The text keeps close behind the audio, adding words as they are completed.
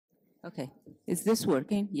Okay, is this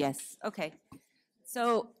working? Yes, okay.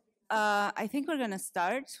 So I think we're gonna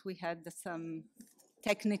start. We had some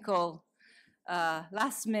technical,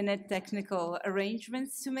 last minute technical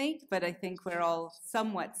arrangements to make, but I think we're all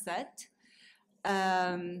somewhat set.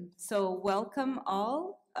 So welcome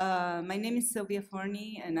all. My name is Silvia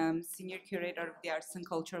Forni and I'm Senior Curator of the Arts and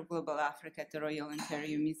Culture of Global Africa at the Royal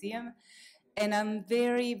Ontario Museum. And I'm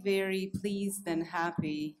very, very pleased and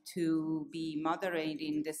happy to be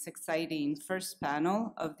moderating this exciting first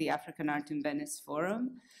panel of the African Art in Venice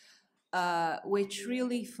Forum, which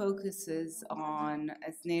really focuses on,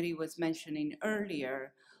 as Neri was mentioning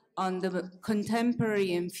earlier, on the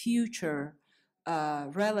contemporary and future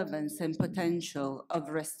relevance and potential of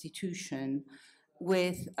restitution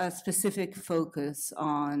with a specific focus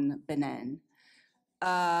on Benin.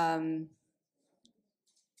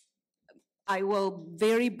 I will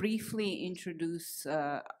very briefly introduce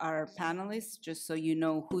our panelists, just so you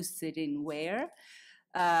know who's sitting where.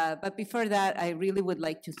 But before that, I really would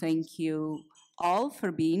like to thank you all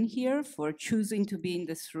for being here, for choosing to be in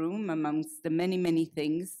this room amongst the many, many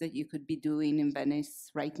things that you could be doing in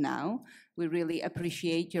Venice right now. We really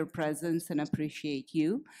appreciate your presence and appreciate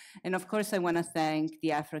you. And of course, I want to thank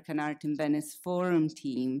the African Art in Venice Forum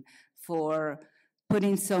team for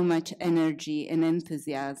putting so much energy and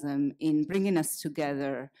enthusiasm in bringing us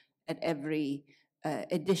together at every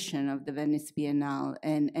edition of the Venice Biennale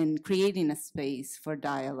and creating a space for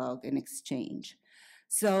dialogue and exchange.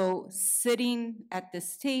 So sitting at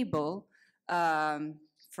this table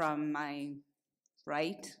from my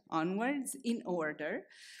right onwards in order,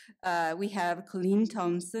 we have Coline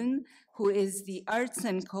Toumson, who is the Arts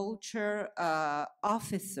and Culture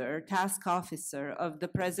Task Officer of the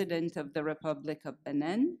President of the Republic of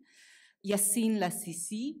Benin, Yassine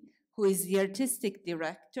Lassissi, who is the Artistic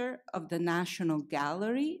Director of the National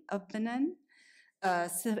Galerie of Benin.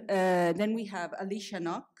 Then we have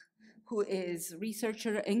Alicia, who is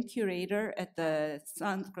researcher and curator at the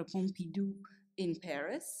Centre Pompidou in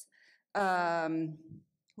Paris.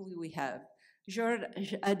 Who do we have?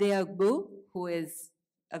 Georges Adeagbo, who is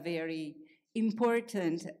a very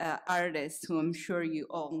important artist who I'm sure you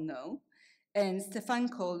all know, and Stephan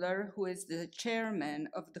Koehler, who is the chairman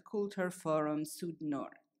of the Kulturforum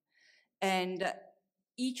Sud-Nord. And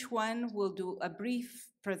each one will do a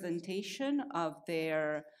brief presentation of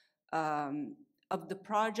their of the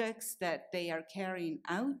projects that they are carrying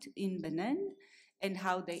out in Benin and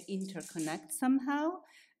how they interconnect somehow.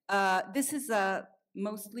 This is a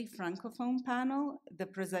mostly Francophone panel. The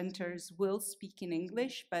presenters will speak in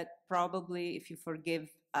English, but probably, if you forgive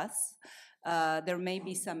us, there may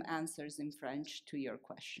be some answers in French to your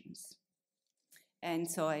questions. And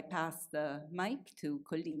so I pass the mic to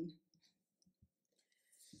Coline.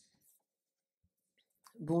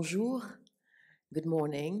 Bonjour, good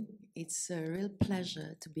morning. It's a real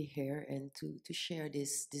pleasure to be here and to share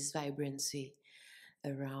this vibrancy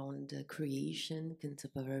around creation,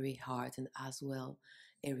 contemporary art, and as well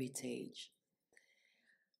heritage.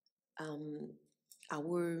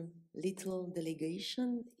 Our little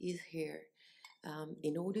delegation is here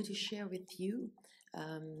in order to share with you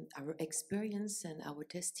our experience and our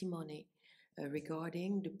testimony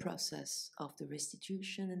regarding the process of the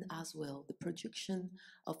restitution and as well the production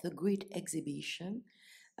of the great exhibition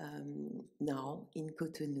now in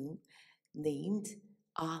Cotonou named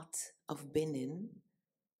Art of Benin,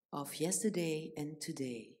 of yesterday and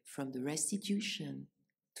today, from the restitution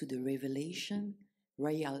to the revelation,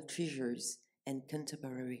 royal treasures and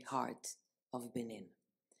contemporary art of Benin.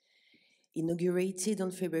 Inaugurated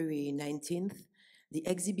on February 19th, the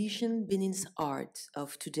exhibition Benin's Art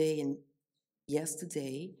of Today and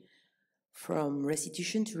Yesterday, from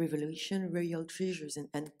restitution to revelation, royal treasures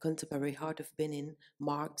and contemporary art of Benin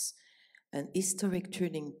marks an historic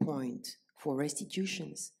turning point for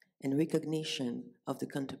restitutions and recognition of the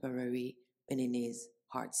contemporary Beninese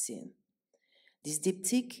art scene. This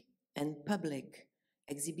diptych and public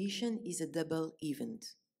exhibition is a double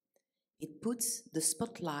event. It puts the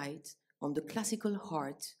spotlight on the classical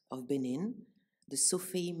art of Benin, the so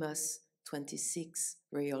famous 26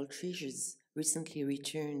 royal treasures recently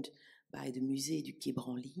returned by the Musée du Quai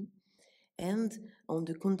Branly, and on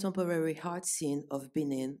the contemporary art scene of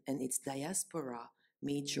Benin and its diaspora,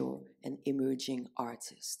 major and emerging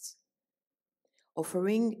artists.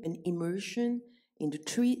 Offering an immersion in the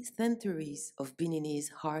 3 centuries of Beninese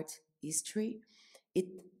art history, it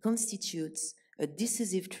constitutes a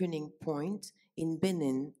decisive turning point in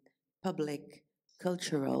Benin public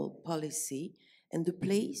cultural policy and the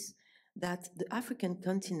place that the African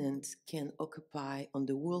continent can occupy on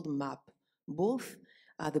the world map, both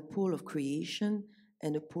as a pole of creation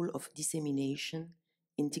and a pole of dissemination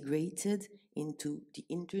integrated into the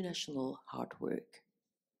international artwork,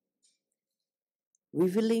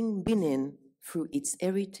 revealing Benin through its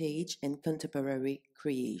heritage and contemporary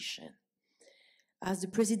creation. As the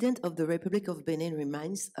President of the Republic of Benin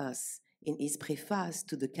reminds us in his préface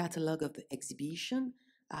to the catalogue of the exhibition,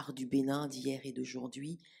 Art du Bénin d'hier et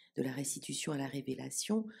d'aujourd'hui, de la restitution à la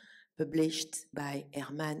révélation, published by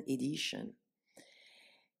Herman Edition,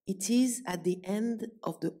 it is at the end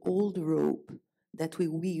of the old rope that we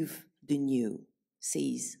weave the new,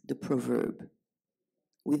 says the proverb.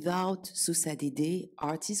 Without Sousadide,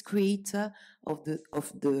 artist creator of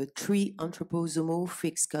the three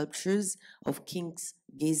anthropomorphic sculptures of Kings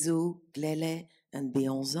Guézo, Glele, and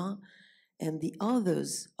Béanzin, and the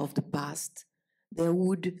others of the past, there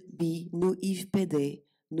would be no Yves Pédet,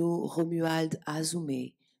 no Romuald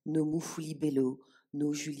Azoumé, no Moufouli Bello,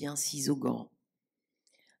 no Julien Cizogan.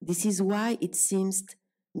 This is why it seems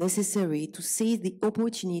necessary to seize the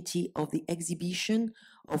opportunity of the exhibition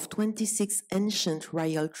of 26 ancient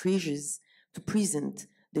royal treasures to present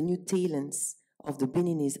the new talents of the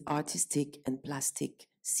Beninese artistic and plastic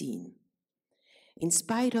scene. In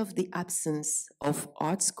spite of the absence of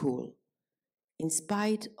art school, in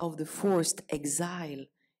spite of the forced exile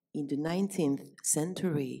in the 19th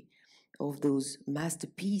century of those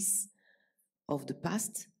masterpieces of the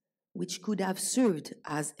past, which could have served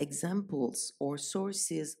as examples or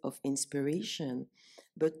sources of inspiration,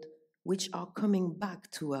 but which are coming back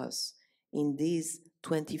to us in this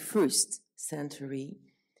 21st century,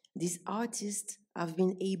 these artists have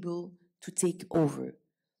been able to take over,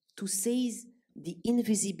 to seize the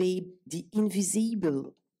invisible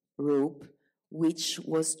rope which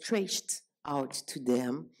was stretched out to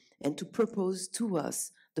them, and to propose to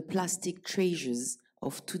us the plastic treasures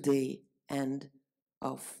of today and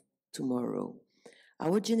of tomorrow.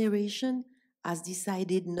 Our generation has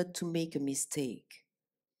decided not to make a mistake.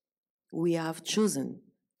 We have chosen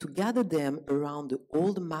to gather them around the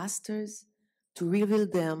old masters, to reveal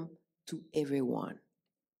them to everyone.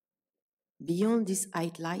 Beyond this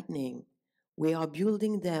outlining, we are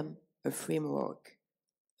building them a framework,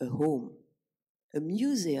 a home, a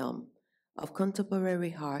museum of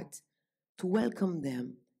contemporary art to welcome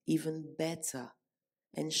them even better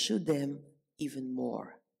and show them even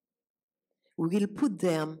more. We will put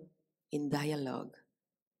them in dialogue,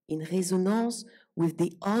 in resonance with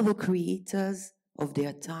the other creators of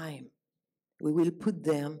their time. We will put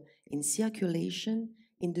them in circulation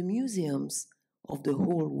in the museums of the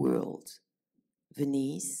whole world: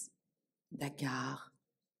 Venice, Dakar,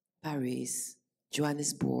 Paris,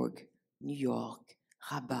 Johannesburg, New York,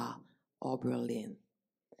 Rabat, or Berlin.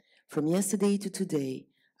 From yesterday to today,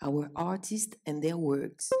 our artists and their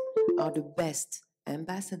works are the best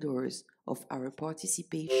ambassadors of our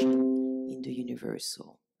participation in the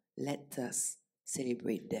universal. Let us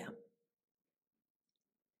celebrate them.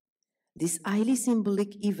 This highly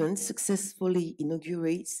symbolic event successfully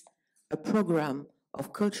inaugurates a program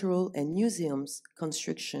of cultural and museums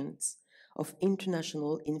constructions of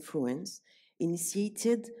international influence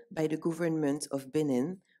initiated by the government of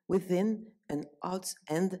Benin within and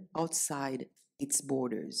outside its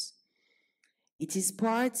borders. It is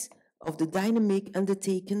part of the dynamic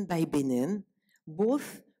undertaken by Benin,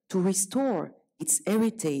 both to restore its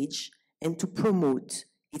heritage and to promote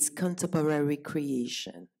its contemporary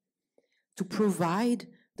creation, to provide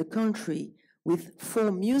the country with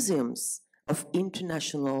 4 museums of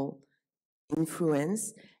international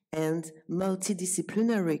influence and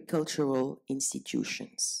multidisciplinary cultural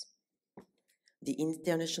institutions: the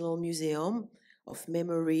International Museum of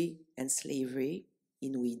Memory and Slavery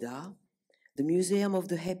in Ouida, the Museum of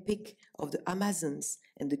the Epic of the Amazons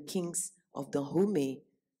and the Kings of Dahomey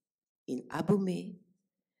in Abomey,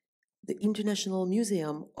 the International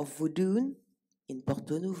Museum of Vodun in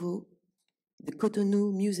Porto Novo, the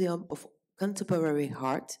Cotonou Museum of Contemporary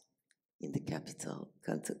Art in the capital,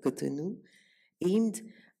 Cotonou, aimed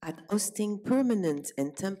at hosting permanent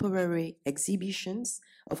and temporary exhibitions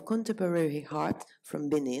of contemporary art from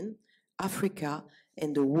Benin, Africa,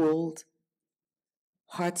 and the world,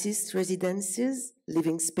 artist residences,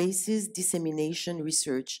 living spaces, dissemination,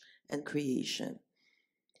 research, and creation.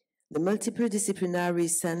 The Multidisciplinary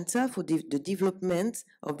Center for the Development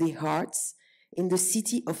of the Arts in the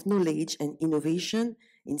City of Knowledge and Innovation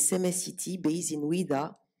in Seme City, based in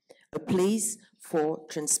Ouida, a place for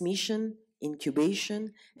transmission,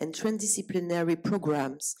 incubation, and transdisciplinary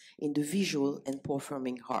programs in the visual and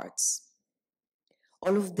performing arts.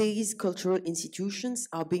 All of these cultural institutions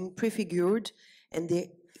are being prefigured, and their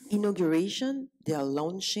inauguration, their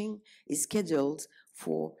launching, is scheduled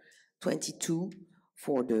for 22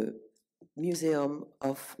 for the Museum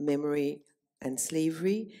of Memory and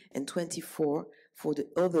Slavery, and 24 for the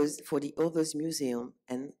Others Museum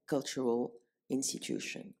and Cultural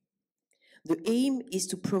Institution. The aim is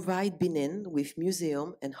to provide Benin with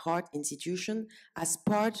museum and art institution as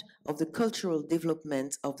part of the cultural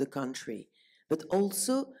development of the country, but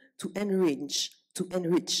also to enrich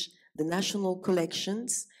the national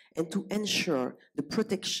collections and to ensure the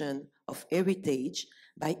protection of heritage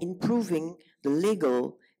by improving the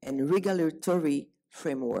legal and regulatory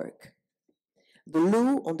framework. The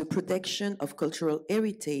law on the protection of cultural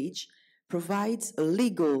heritage provides a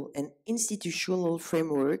legal and institutional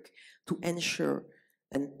framework to ensure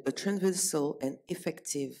a transversal and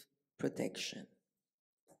effective protection.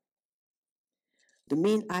 The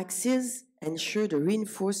main axes ensure the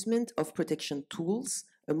reinforcement of protection tools,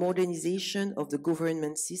 a modernization of the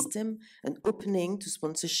government system, an opening to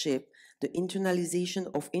sponsorship, the internalization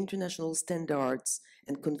of international standards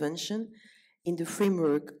and conventions in the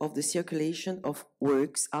framework of the circulation of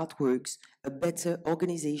works, artworks, a better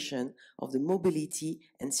organization of the mobility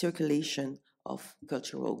and circulation of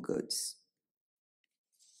cultural goods.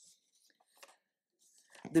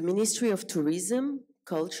 The Ministry of Tourism,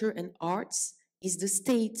 Culture and Arts is the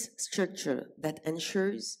state structure that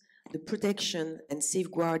ensures the protection and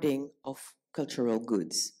safeguarding of cultural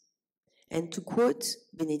goods. And to quote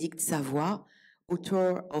Bénédicte Savoy,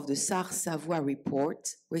 author of the Savoy report,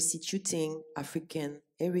 Restituting African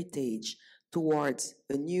Heritage Towards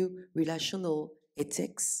a New Relational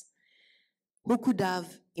Ethics, who could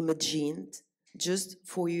have imagined just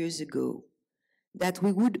 4 years ago that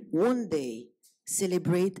we would one day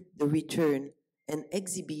celebrate the return and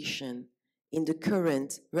exhibition in the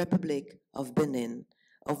current Republic of Benin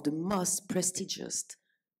of the most prestigious,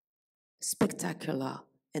 spectacular,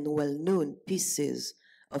 and well-known pieces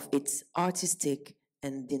of its artistic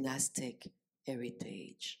and dynastic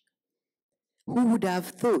heritage. Who would have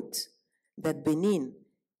thought that Benin,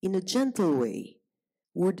 in a gentle way,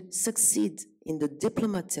 would succeed in the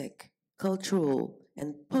diplomatic, cultural,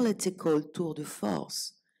 and political tour de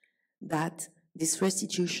force that this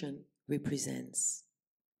restitution represents?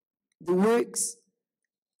 The works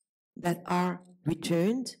that are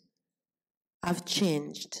returned have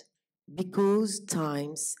changed because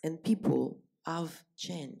times and people have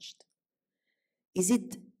changed.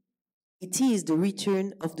 It is the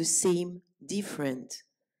return of the same different,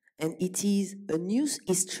 and it is a new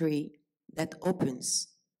history that opens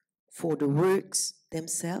for the works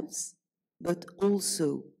themselves, but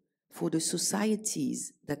also for the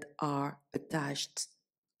societies that are attached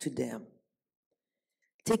to them.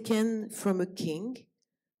 Taken from a king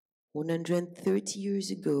 130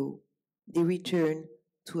 years ago, they return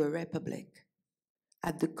to a republic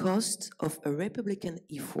at the cost of a republican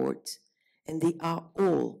effort, and they are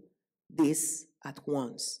all this at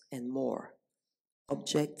once and more: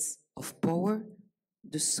 objects of power,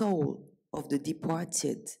 the soul of the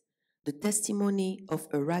departed, the testimony of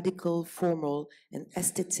a radical formal and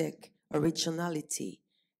aesthetic originality,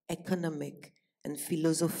 economic and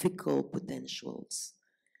philosophical potentials,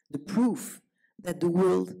 the proof that the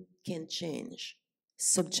world can change,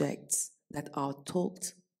 subjects that are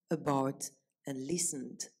talked about and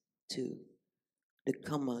listened to, the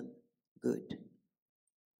common good.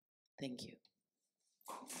 Thank you.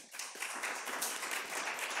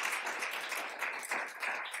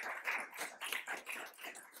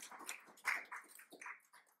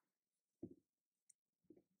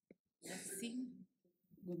 Yassine.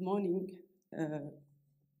 Good morning.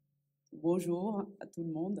 Bonjour à tout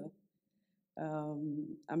le monde.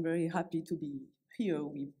 I'm very happy to be here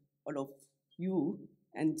with all of you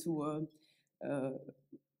and to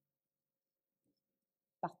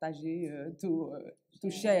partager,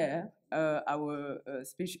 to share our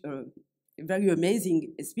very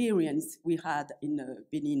amazing experience we had in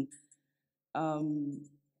Benin.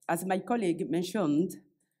 As my colleague mentioned,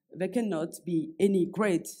 there cannot be any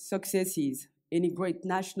great successes, any great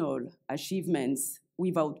national achievements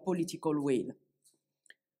without political will.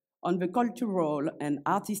 On the cultural and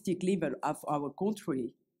artistic level of our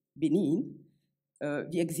country, Benin,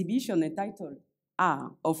 the exhibition entitled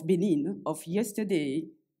Art of Benin of yesterday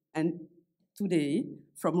and today,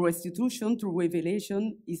 from restitution to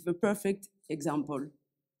revelation, is the perfect example.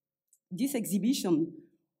 This exhibition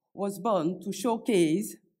was born to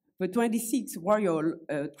showcase the 26 royal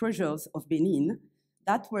treasures of Benin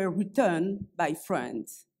that were returned by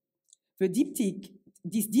France.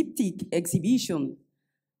 This diptych exhibition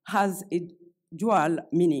has a dual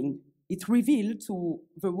meaning. It revealed to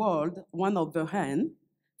the world, one on the hand,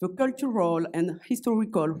 the cultural and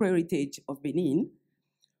historical heritage of Benin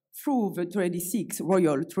through the 26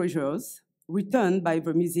 royal treasures returned by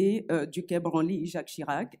the Musée du Quai Branly Jacques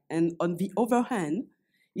Chirac, and on the other hand,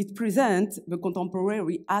 it presents the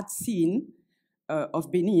contemporary art scene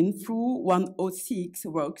of Benin through 106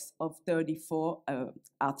 works of 34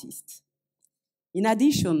 artists. In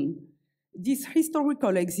addition, this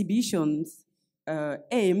historical exhibition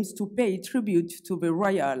aims to pay tribute to the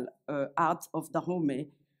royal art of Dahomey,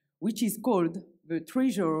 which is called the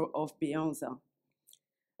Treasure of Beanza,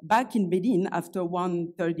 back in Benin after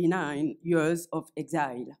 139 years of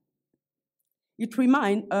exile. It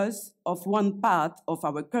reminds us of one part of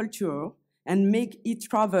our culture and make it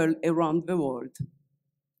travel around the world.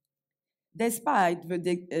 Despite the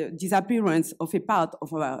disappearance of a part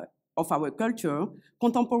of our culture,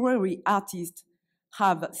 contemporary artists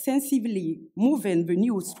have sensibly woven the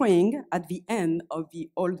new string at the end of the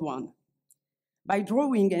old one. By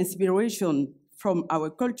drawing inspiration from our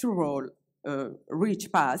cultural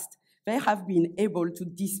rich past, they have been able to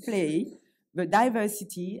display the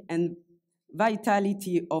diversity and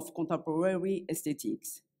vitality of contemporary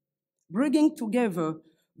aesthetics. Bringing together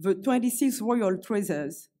the 26 royal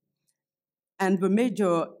treasures and the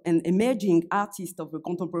major and emerging artists of the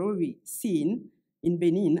contemporary scene in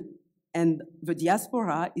Benin and the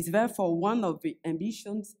diaspora is therefore one of the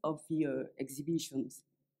ambitions of the exhibitions.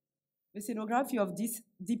 The scenography of this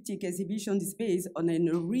diptych exhibition is based on an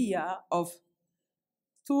area of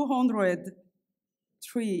 2,300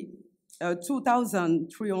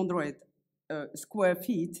 square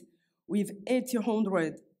feet with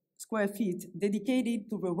 1,800 square feet dedicated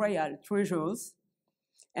to the royal treasures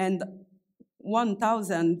and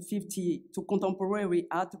 1,050 to contemporary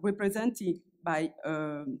art represented by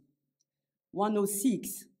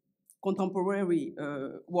 106 contemporary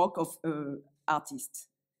work of artists.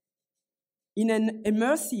 In an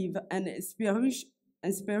immersive and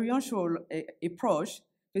experiential approach,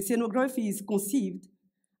 the scenography is conceived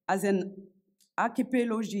as an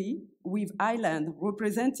archipelago with islands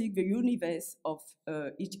representing the universe of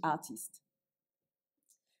each artist.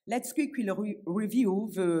 Let's quickly review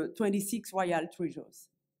the 26 royal treasures.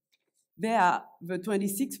 They are the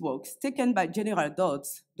 26 works taken by General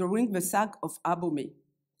Dodds during the sack of Abomey.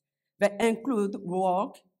 They include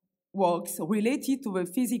works related to the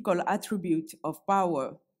physical attribute of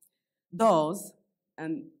power, doors,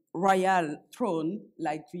 and royal throne,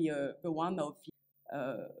 like the one of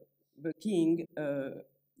the king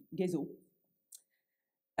Gezo.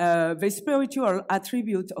 The spiritual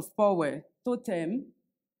attribute of power, totem.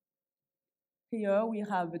 Here we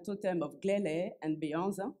have the totem of Galerie and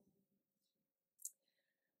Beanza.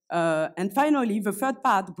 And finally, the third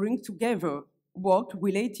part brings together work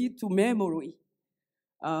related to memory,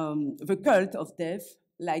 the cult of death,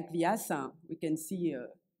 like the Yassine, we can see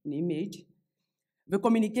an image, the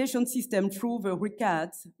communication system through the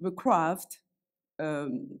ricads, the craft,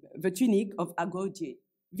 the tunic of Adeagbo.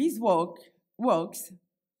 These works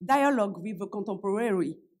dialogue with the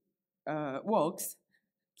contemporary works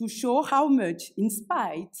to show how much, in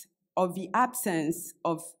spite of the absence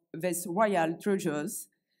of these royal treasures,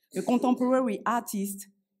 the contemporary artist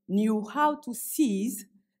knew how to seize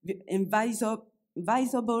the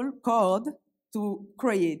invisible cord to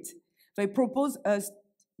create. They propose us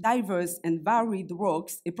diverse and varied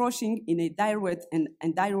works approaching in a direct and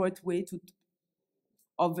indirect way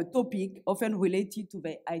of the topic often related to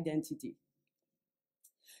their identity.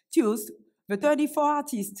 Thus, the 34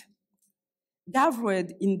 artists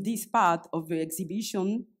gathered in this part of the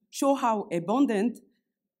exhibition show how abundant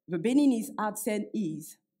the Beninese art scene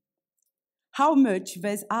is, how much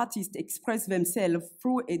these artists express themselves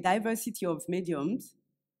through a diversity of mediums,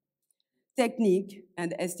 technique,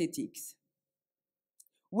 and aesthetics.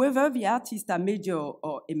 Whether the artists are major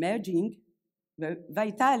or emerging, the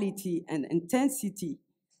vitality and intensity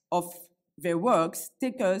of their works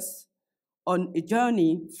take us on a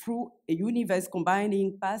journey through a universe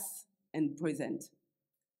combining past and present.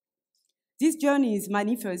 This journey is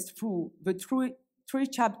manifest through the three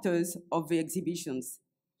chapters of the exhibitions.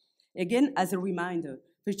 Again, as a reminder,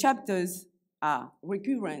 the chapters are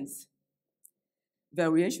recurrence,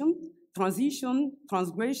 variation, transition,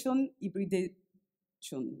 transgression,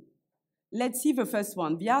 hybridation. Let's see the first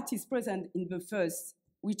one. The artist present in the first,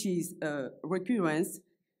 which is recurrence,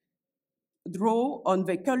 draw on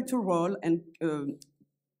the cultural and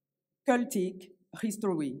cultic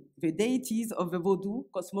history, the deities of the Vodou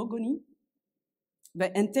cosmogony,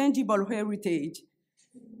 the intangible heritage,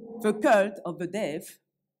 the cult of the deaf,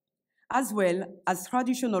 as well as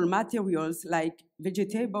traditional materials like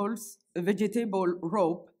vegetable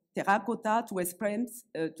rope, terracotta to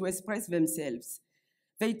express themselves.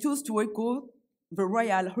 They choose to echo the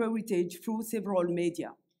royal heritage through several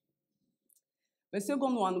media. The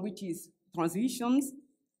second one, which is transitions,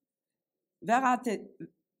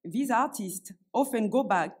 these artists often go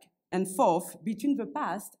back and forth between the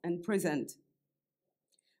past and present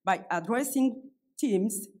by addressing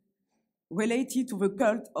themes related to the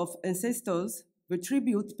cult of ancestors, the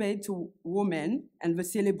tribute paid to women, and the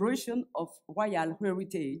celebration of royal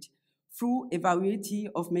heritage through a variety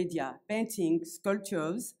of media, painting,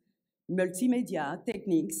 sculptures, multimedia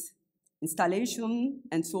techniques, installation,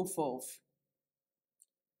 and so forth.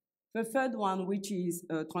 The third one, which is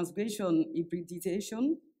transgression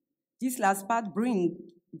hybridization, this last part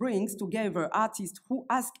brings together artists who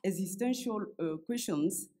ask existential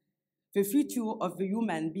questions, the future of the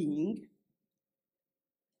human being,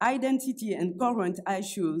 identity and current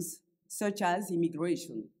issues such as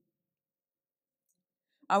immigration.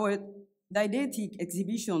 Our didactic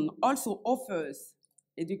exhibition also offers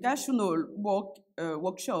educational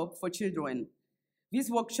workshop for children. This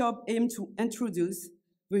workshop aims to introduce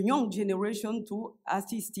the young generation to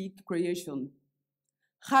artistic creation,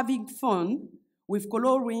 having fun with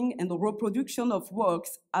coloring and the reproduction of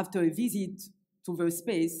works. After a visit to the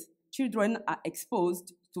space, children are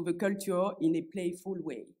exposed to the culture in a playful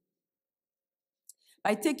way.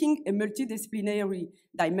 By taking a multidisciplinary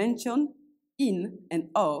dimension in and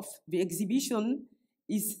of, the exhibition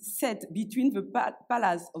is set between the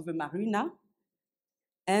Palais of the Marina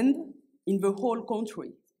and in the whole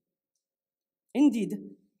country. Indeed,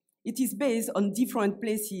 it is based on different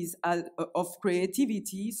places of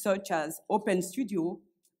creativity, such as open studio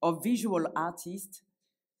of visual artists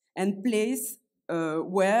and place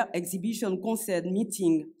where exhibition, concert,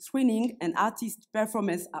 meeting, screening, and artist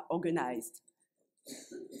performance are organized.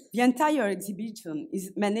 The entire exhibition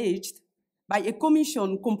is managed by a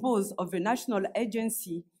commission composed of the National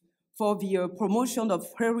Agency for the Promotion of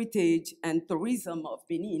Heritage and Tourism of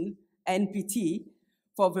Benin, NPT,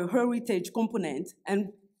 for the heritage component,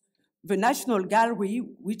 and the National Gallery,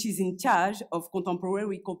 which is in charge of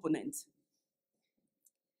contemporary components.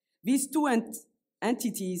 These two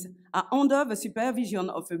entities are under the supervision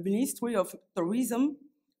of the Ministry of Tourism,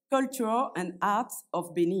 Culture and Arts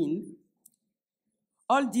of Benin,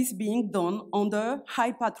 all this being done under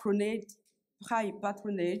high patronage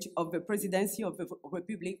of the Presidency of the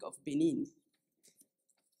Republic of Benin.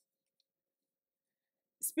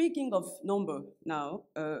 Speaking of number now,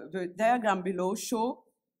 the diagram below shows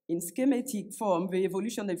in schematic form the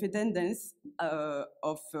evolution of attendance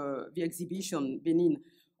of the exhibition Benin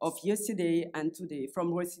of yesterday and today,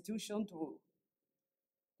 from restitution to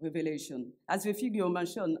revelation. As the figure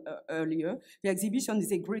mentioned earlier, the exhibition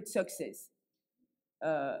is a great success.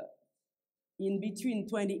 In between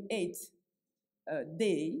 28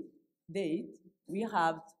 days, we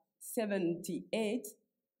have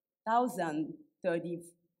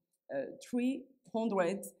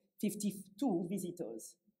 78,352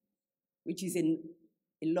 visitors, which is a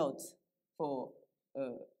lot for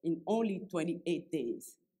in only 28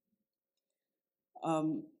 days.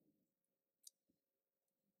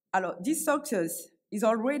 This success is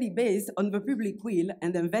already based on the public will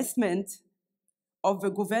and investment of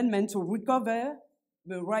the government to recover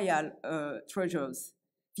the royal treasures.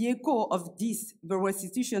 The echo of this, the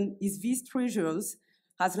restitution, is these treasures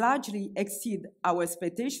has largely exceeded our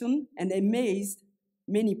expectation and amazed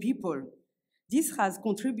many people. This has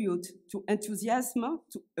contributed to enthusiasm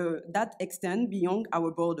that extends beyond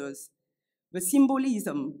our borders. The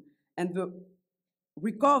symbolism and the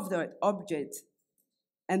recovered objects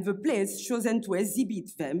and the place chosen to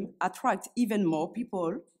exhibit them attract even more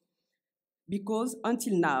people, because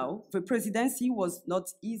until now, the Presidency was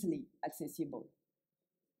not easily accessible.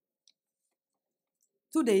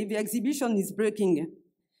 Today, the exhibition is breaking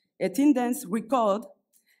attendance record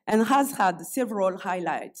and has had several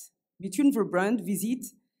highlights. Between the brand visit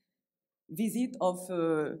of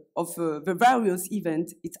the various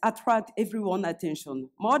events, it attracts everyone's attention.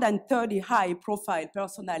 More than 30 high-profile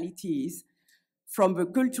personalities from the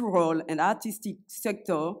cultural and artistic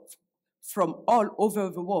sector from all over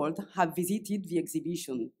the world have visited the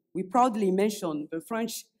exhibition. We proudly mention the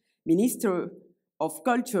French Minister of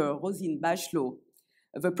Culture, Rosine Bachelot,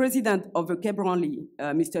 the President of the Quai Branly,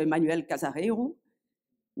 Mr. Emmanuel Casarero,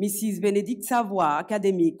 Mrs. Bénédicte Savoie,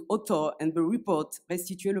 academic, author, and the report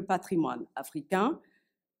Restituer le patrimoine africain,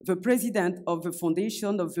 the President of the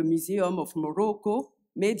Foundation of the Museum of Morocco,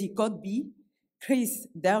 Mehdi Kotbi, Chris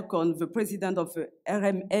Dercon, the President of the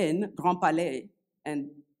RMN, Grand Palais, and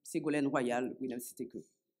Ségolène Royal, William Siteku.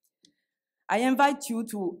 I invite you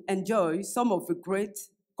to enjoy some of the great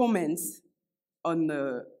comments on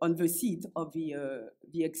the seat of the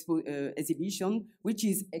exhibition, which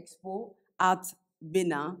is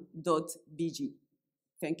expo@benin.bg.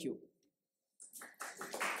 Thank you.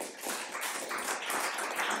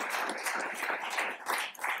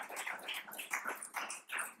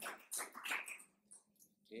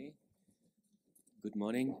 Good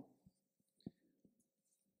morning.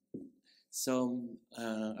 So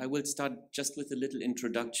I will start just with a little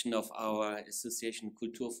introduction of our association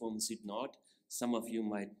Kulturforum Sud-Nord. Some of you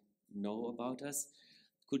might know about us.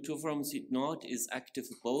 Kulturforum Sud-Nord is active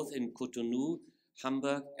both in Cotonou,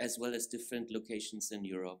 Hamburg, as well as different locations in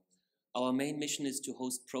Europe. Our main mission is to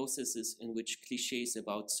host processes in which cliches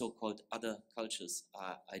about so-called other cultures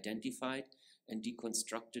are identified and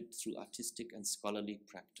deconstructed through artistic and scholarly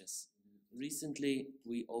practice. Recently,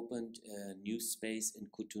 we opened a new space in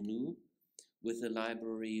Cotonou with a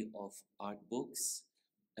library of art books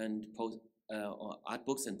and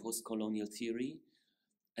post-colonial theory,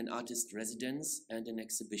 an artist residence, and an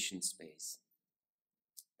exhibition space.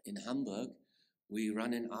 In Hamburg, we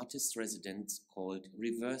run an artist residence called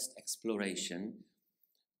Reversed Exploration,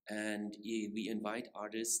 and we invite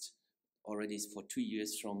artists already for 2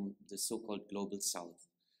 years from the so-called Global South.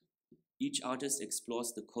 Each artist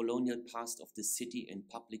explores the colonial past of the city in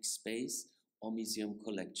public space or museum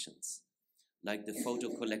collections, like the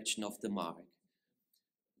photo collection of the Mark,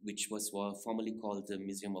 which was formerly called the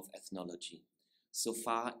Museum of Ethnology. So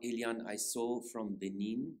far, Eliane Aissot from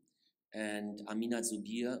Benin and Amina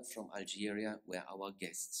Zubir from Algeria were our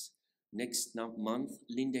guests. Next month,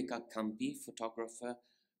 Lindeka Kampi, photographer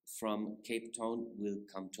from Cape Town, will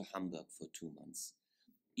come to Hamburg for 2 months.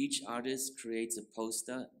 Each artist creates a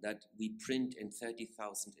poster that we print in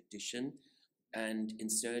 30,000 edition and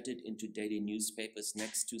insert it into daily newspapers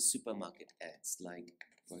next to supermarket ads, like,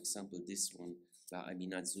 for example, this one by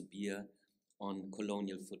Amina Zubir on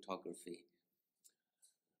colonial photography.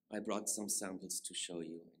 I brought some samples to show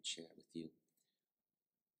you and share with you.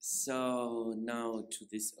 So now to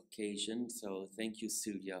this occasion. So thank you,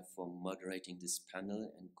 Silvia, for moderating this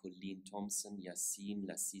panel, and Coline, Thompson, Yassine,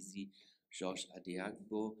 Lassissi, Georges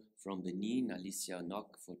Adeagbo from Benin, Alicia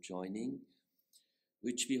for joining,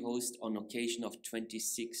 which we host on occasion of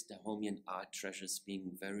 26 Dahomian art treasures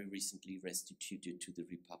being very recently restituted to the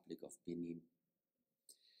Republic of Benin.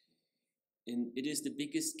 It is the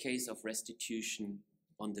biggest case of restitution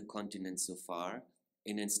on the continent so far,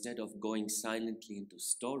 and instead of going silently into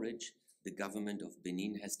storage, the government of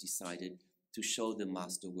Benin has decided to show the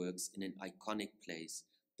masterworks in an iconic place,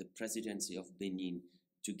 the Presidency of Benin,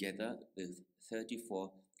 together with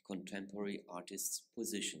 34 contemporary artists'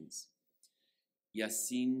 positions.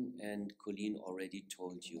 Yassine and Coline already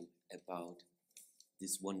told you about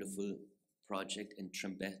this wonderful project and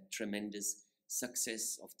tremendous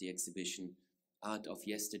success of the exhibition, Art of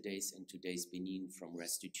Yesterday's and Today's Benin, from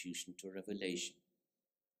Restitution to Revelation.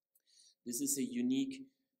 This is a unique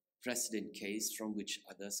precedent case from which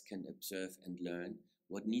others can observe and learn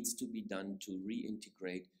what needs to be done to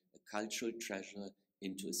reintegrate a cultural treasure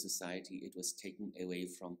into a society it was taken away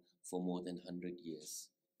from for more than 100 years.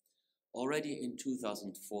 Already in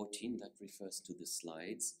 2014, that refers to the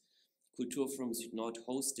slides, Kulturforum Sud-Nord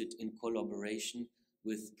hosted, in collaboration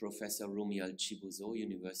with Professor Romuald Chibozo,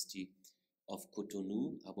 University of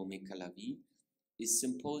Cotonou, Abomey-Calavi, a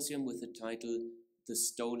symposium with the title The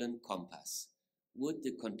Stolen Compass. Would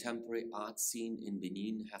the contemporary art scene in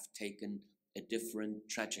Benin have taken a different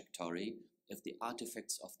trajectory if the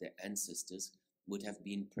artifacts of their ancestors would have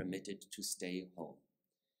been permitted to stay home?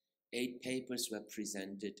 8 papers were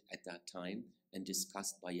presented at that time and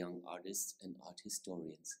discussed by young artists and art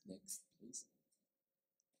historians. Next, please.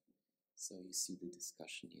 So you see the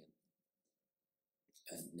discussion here.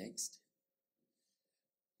 And next.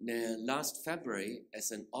 Last February, as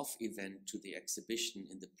an off event to the exhibition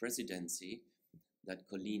in the Presidency that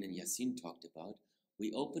Coline and Yassine talked about,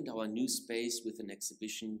 we opened our new space with an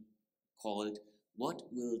exhibition called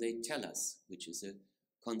What Will They Tell Us?, which is a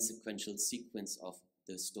consequential sequence of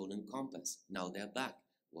The Stolen Compass. Now they're back.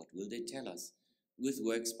 What will they tell us? With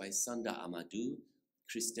works by Sanda Amadou,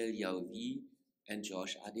 Christelle Yaovi, and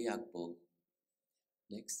Georges Adeagbo.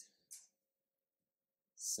 Next.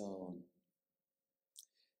 So,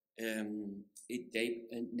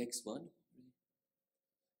 next one.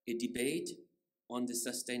 A debate on the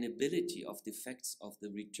sustainability of the effects of the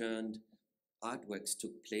returned artworks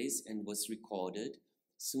took place and was recorded,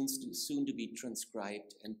 soon to be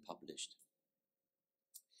transcribed and published.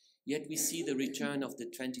 Yet we see the return of the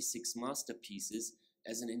 26 masterpieces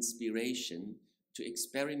as an inspiration to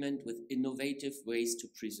experiment with innovative ways to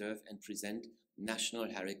preserve and present national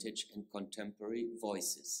heritage and contemporary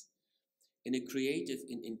voices. In a creative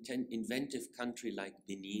and inventive country like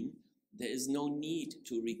Benin, there is no need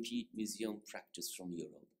to repeat museum practice from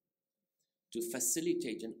Europe. To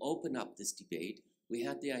facilitate and open up this debate, we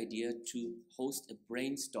had the idea to host a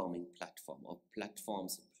brainstorming platform, or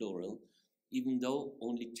platforms plural, even though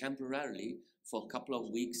only temporarily, for a couple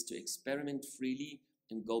of weeks, to experiment freely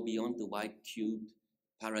and go beyond the white cube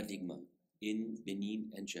paradigm in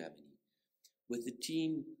Benin and Germany. With the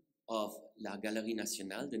team of La Galerie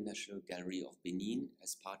Nationale, the National Gallery of Benin,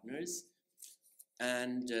 as partners,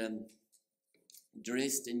 and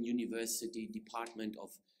Dresden University Department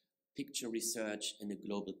of Picture Research in a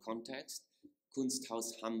Global Context,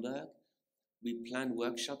 Kunsthaus Hamburg, we plan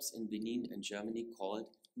workshops in Benin and Germany called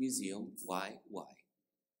Museum Why,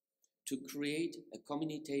 to create a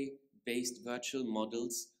community-based virtual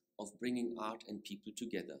models of bringing art and people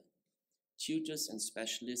together. Tutors and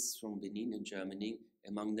specialists from Benin and Germany,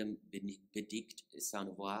 among them Benedict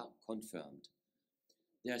Sanoir, confirmed.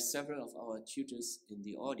 There are several of our tutors in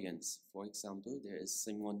the audience. For example, there is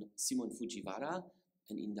Simon Fujiwara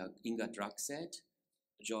and Inga Draxet.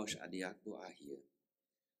 George Adeagbo are here.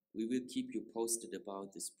 We will keep you posted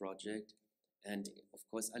about this project, and of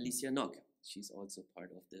course Alicia Nock, she's also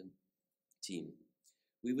part of the team.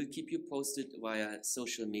 We will keep you posted via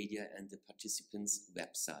social media and the participants'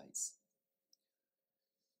 websites.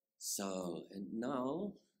 So, and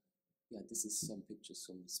now, yeah, this is some pictures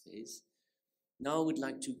from the space. Now I would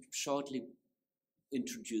like to shortly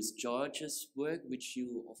introduce George's work, which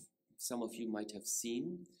some of you might have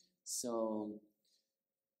seen. So,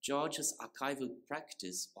 George's archival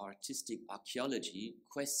practice, artistic archaeology,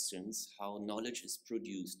 questions how knowledge is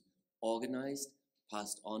produced, organized,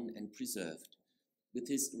 passed on, and preserved. With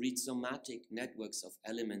his rhizomatic networks of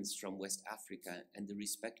elements from West Africa and the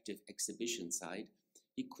respective exhibition site,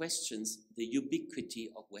 he questions the ubiquity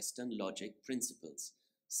of Western logic principles,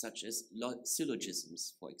 such as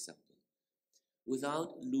syllogisms, for example.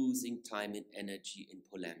 Without losing time and energy in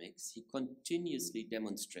polemics, he continuously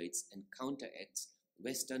demonstrates and counteracts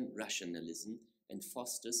Western rationalism and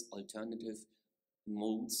fosters alternative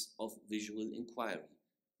modes of visual inquiry,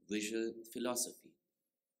 visual philosophy.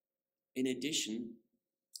 In addition,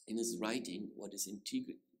 in his writing,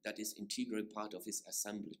 that is integral part of his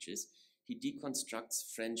assemblages, he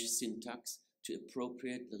deconstructs French syntax to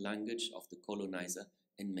appropriate the language of the colonizer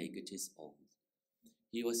and make it his own.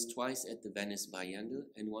 He was twice at the Venice Biennale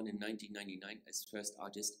and won in 1999 as first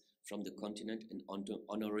artist from the continent an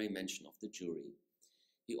honorary mention of the jury.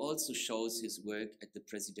 He also shows his work at the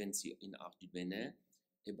Presidency in Art du Benin,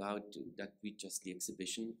 about the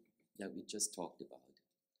exhibition that we just talked about.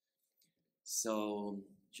 So,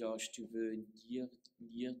 Georges, tu veux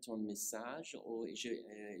lire ton message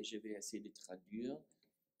je vais essayer de traduire.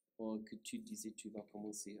 Que tu disais, tu vas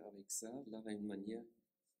commencer avec ça, l'art est une manière.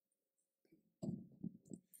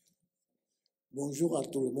 Bonjour à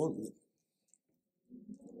tout le monde.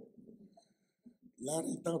 L'art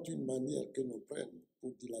étant une manière que nous prennent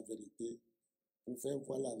pour dire la vérité, pour faire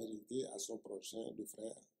voir la vérité à son prochain, le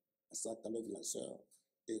frère, à sa collègue, la sœur,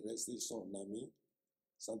 et rester son ami,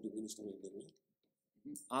 sans devenir son ennemi.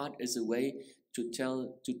 Art is a way to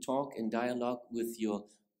talk in dialogue with your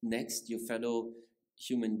fellow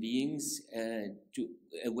human beings,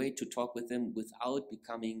 a way to talk with them without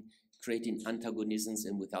creating antagonisms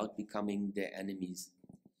and without becoming their enemies.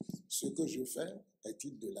 Ce que je fais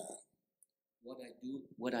est-il de l'art?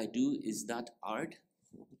 What I do is that art.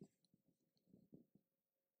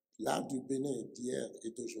 L'art du Bénin d'hier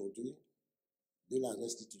et d'aujourd'hui, de la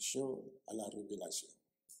restitution à la révélation.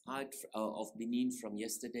 Art of Benin from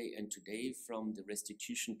yesterday and today, from the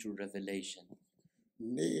restitution to revelation.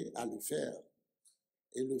 Né à le faire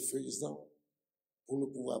et le faisant pour ne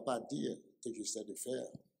pouvoir pas dire que je sais le faire.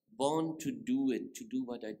 Born to do it, to do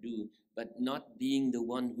what I do, but not being the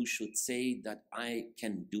one who should say that I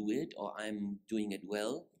can do it or I'm doing it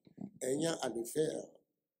well. Ayant à le faire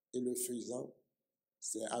et le faisant,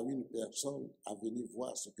 c'est à une personne à venir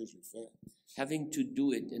voir ce que je fais. Having to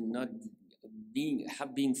do it and not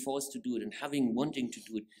being forced to do it and wanting to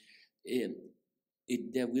do it,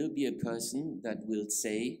 there will be a person that will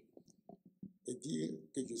say, et dire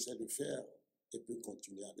que je sais le faire et peut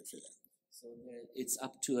continuer à le faire. So it's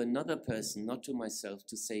up to another person, not to myself,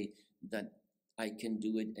 to say that I can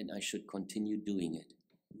do it and I should continue doing it.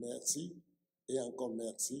 Merci et encore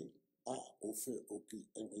merci au feu, au cri,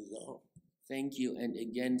 et Thank you, and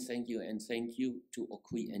again, thank you, and thank you to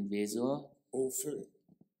Okwi and Vezor, au feu,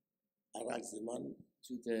 Harald Zeman,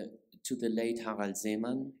 to the late Harald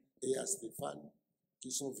Zeman, et à Stephan,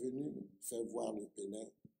 qui sont venus faire voir le Bénin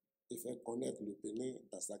et faire connaître le Bénin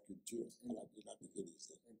dans sa culture à la Villa de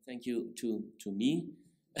Venise. And thank you to me.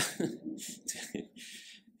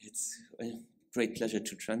 It's a great pleasure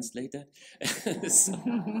to translate that.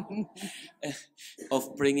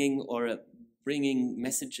 Of bringing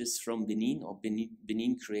messages from Benin or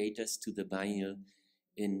Benin creators to the Biennale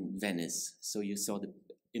in Venice. So you saw the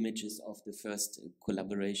images of the first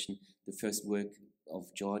collaboration, the first work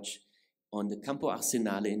of George on the Campo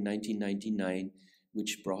Arsenale in 1999,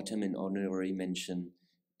 which brought him an honorary mention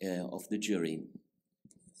of the jury.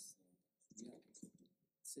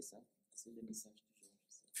 C'est ça, c'est le message de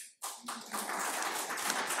Georges.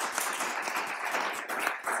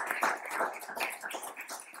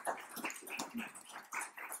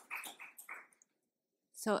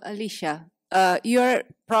 So Alicia, you're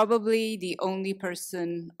probably the only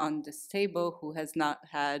person on this table who has not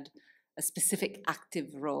had a specific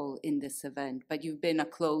active role in this event, but you've been a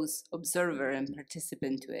close observer and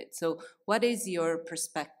participant to it. So what is your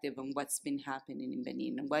perspective on what's been happening in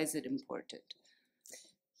Benin, and why is it important?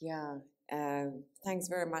 Yeah, thanks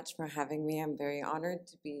very much for having me. I'm very honored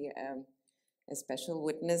to be a special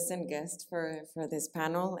witness and guest for this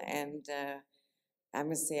panel, and I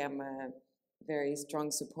must say I'm a very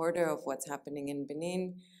strong supporter of what's happening in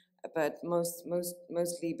Benin, but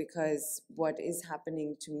mostly because what is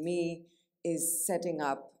happening to me is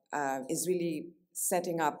really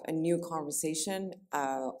setting up a new conversation,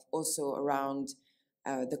 also around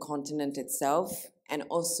the continent itself, and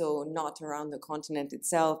also not around the continent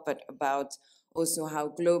itself, but about also how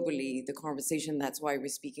globally the conversation, that's why we're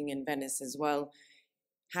speaking in Venice as well,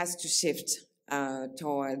 has to shift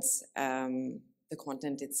towards the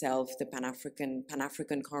continent itself, the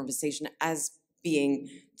Pan-African conversation as being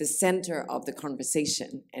the center of the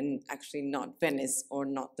conversation, and actually not Venice or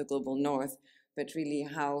not the global north, but really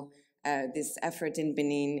how this effort in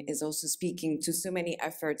Benin is also speaking to so many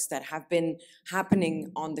efforts that have been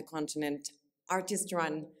happening on the continent,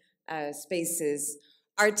 artist-run spaces,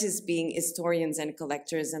 artists being historians and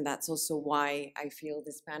collectors, and that's also why I feel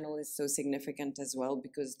this panel is so significant as well,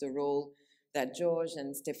 because the role that George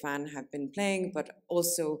and Stephan have been playing, but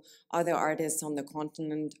also other artists on the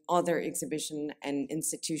continent, other exhibition and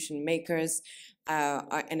institution makers,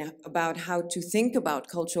 and about how to think about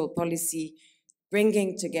cultural policy,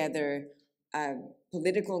 bringing together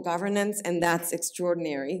political governance, and that's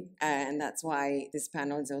extraordinary, and that's why this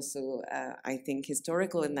panel is also, I think,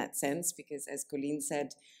 historical in that sense, because as Coline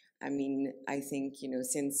said, I mean, I think,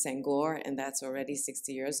 since Senghor, and that's already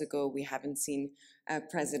 60 years ago, we haven't seen a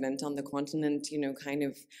president on the continent, kind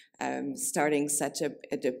of starting such a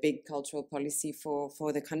big cultural policy for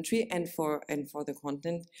the country and for the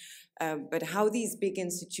continent. But how these big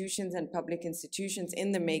institutions and public institutions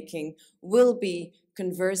in the making will be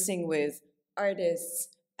conversing with artists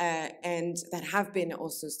and that have been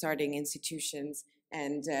also starting institutions.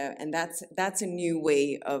 And that's a new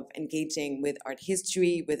way of engaging with art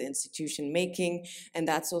history, with institution making, and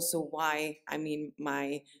that's also why, I mean,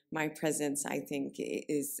 my presence, I think,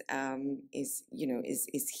 is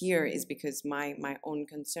here, is because my own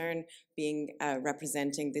concern, being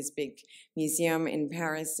representing this big museum in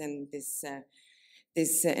Paris and this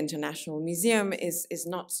international museum, is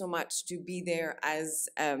not so much to be there as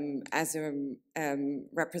to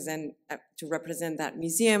represent that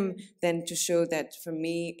museum, than to show that, for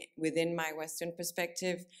me, within my Western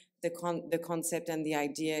perspective, the concept and the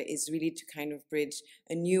idea is really to kind of bridge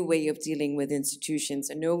a new way of dealing with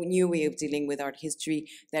institutions, a new way of dealing with art history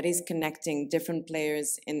that is connecting different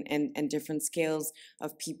players and different scales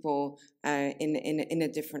of people in a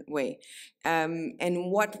different way.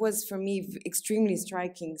 And what was for me extremely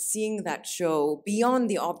striking, seeing that show,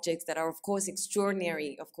 beyond the objects that are of course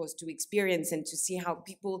extraordinary, of course, to experience and to see how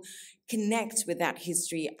people connect with that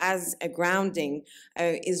history as a grounding,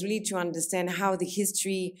 is really to understand how the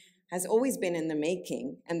history has always been in the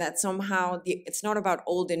making, and that somehow it's not about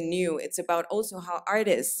old and new, it's about also how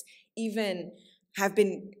artists even have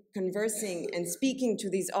been conversing and speaking to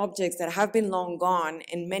these objects that have been long gone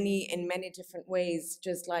in many different ways,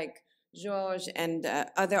 just like Georges and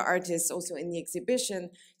other artists also in the exhibition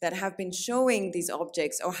that have been showing these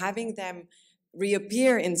objects or having them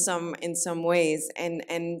reappear in some ways,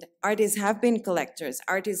 and artists have been collectors,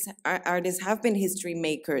 artists have been history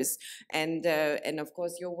makers, and of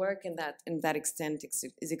course your work in that extent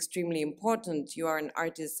is extremely important. You are an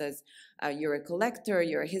artist as you're a collector,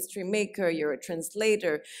 you're a history maker, you're a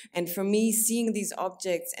translator, and for me, seeing these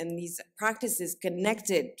objects and these practices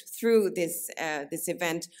connected through this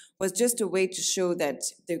event was just a way to show that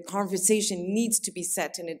the conversation needs to be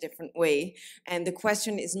set in a different way, and the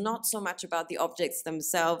question is not so much about the objects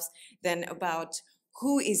themselves than about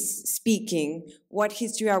who is speaking, what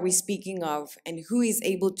history are we speaking of, and who is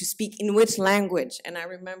able to speak in which language. And I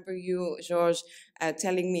remember you, Georges,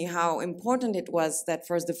 telling me how important it was that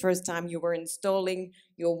for the first time you were installing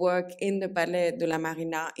your work in the Palais de la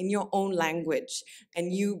Marina in your own language,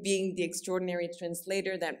 and you being the extraordinary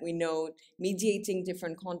translator that we know, mediating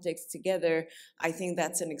different contexts together. I think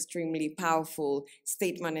that's an extremely powerful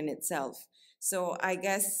statement in itself. So I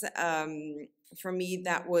guess for me,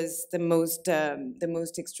 that was the most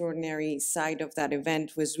extraordinary side of that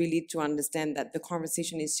event, was really to understand that the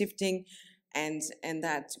conversation is shifting, and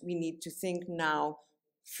that we need to think now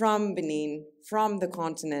from Benin, from the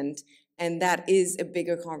continent, and that is a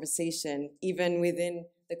bigger conversation, even within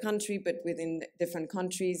the country, but within different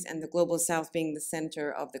countries, and the Global South being the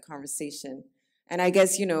center of the conversation. And I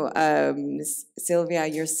guess, you know, Silvia,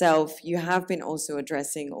 yourself, you have been also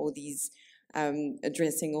addressing all these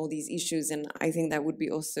issues, and I think that would be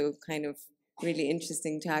also kind of really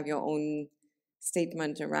interesting to have your own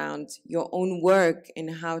statement around your own work in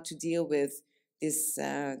how to deal with this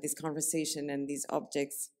this conversation and these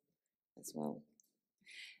objects as well.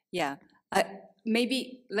 Yeah,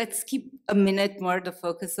 maybe let's keep a minute more to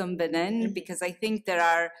focus on Benin, because I think there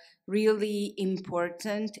are really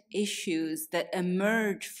important issues that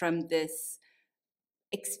emerge from this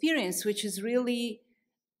experience, which is really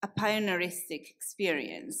a pioneeristic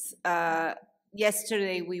experience.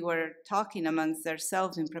 Yesterday, we were talking amongst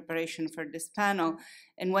ourselves in preparation for this panel,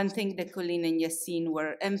 and one thing that Coline and Yassine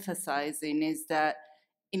were emphasizing is that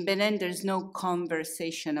in Benin, there's no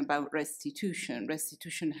conversation about restitution.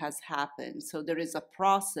 Restitution has happened. So there is a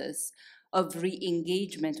process of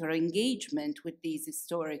re-engagement or engagement with these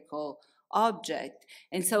historical objects.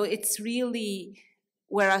 And so it's really,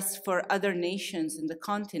 whereas for other nations in the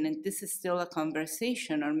continent, this is still a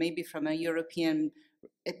conversation, or maybe from a European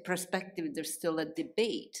perspective, there's still a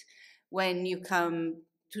debate. When you come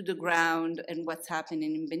to the ground and what's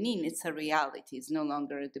happening in Benin, it's a reality, it's no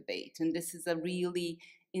longer a debate. And this is a really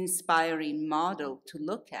inspiring model to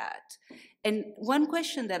look at. And one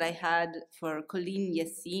question that I had for Coline,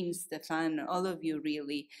 Yassine, Stephan, all of you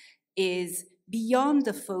really, is beyond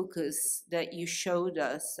the focus that you showed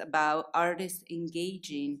us about artists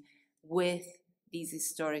engaging with these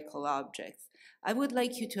historical objects, I would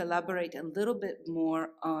like you to elaborate a little bit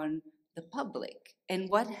more on the public and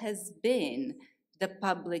what has been the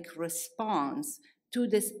public response to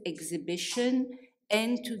this exhibition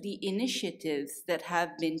and to the initiatives that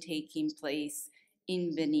have been taking place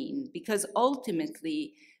in Benin. Because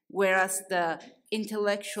ultimately, whereas the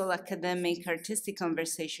intellectual, academic, artistic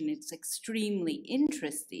conversation is extremely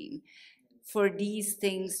interesting, for these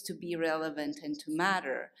things to be relevant and to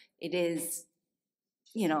matter, it is,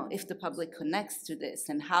 you know, if the public connects to this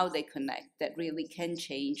and how they connect, that really can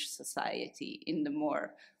change society in the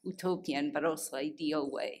more utopian but also ideal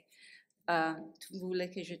way. Tu voulais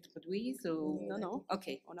que je traduise ou... Non, non.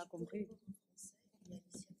 OK. On a compris.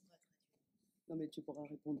 Non, mais tu pourras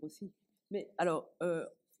répondre aussi. Mais alors,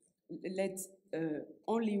 let's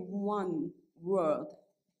only one word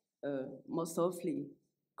most often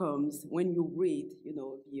comes when you read, you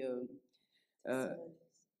know, the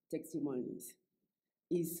testimonies,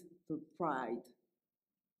 is the pride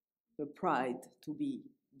to be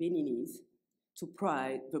Beninese, the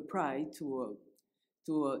pride to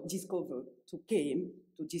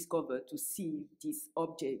discover, to see this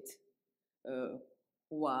object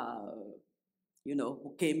who are, you know,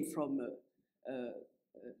 who came from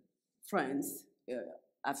France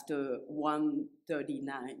after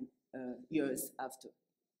 139 years after.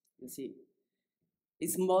 You see,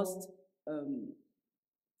 it's most,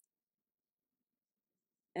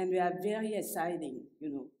 and they are very exciting, you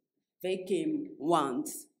know. They came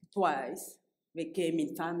once, twice, they came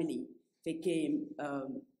in family, they came,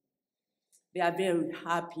 they are very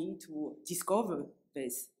happy to discover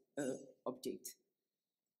this object.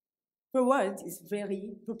 The word is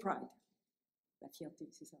very the pride. La fierté,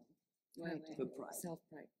 c'est ça. Ouais, The pride.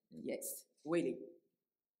 Self-pride. Yes, really.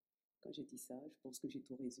 Quand j'ai dit ça, je pense que j'ai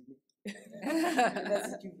tout résumé. Là,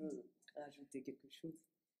 si tu veux ajouter quelque chose.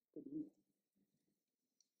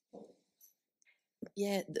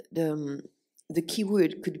 Yeah, the key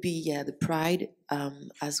word could be, yeah, the pride,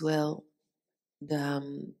 as well,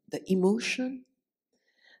 the emotion,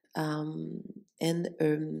 and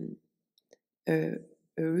a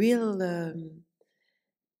real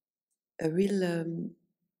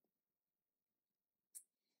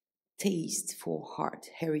taste for art,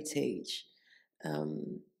 heritage,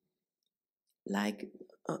 like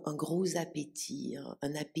un gros appétit,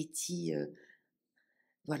 un appétit,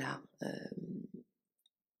 voilà,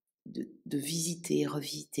 de visiter,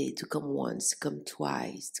 revisiter, to come once, come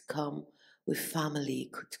twice, to come with family,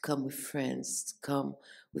 to come with friends, to come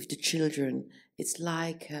with the children. It's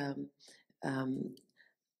like,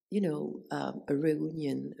 you know, a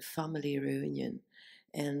reunion, a family reunion.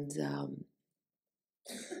 And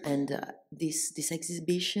this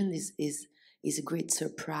exhibition is a great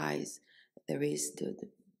surprise. There is the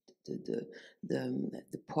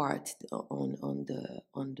part on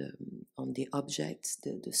the objects,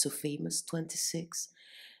 the so famous 26,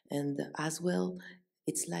 And as well,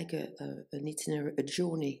 it's like an itinerary, a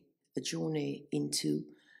journey into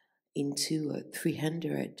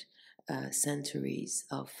 300 centuries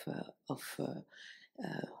of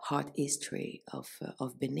art history of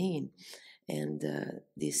Benin. And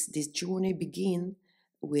this journey begins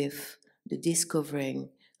with the discovering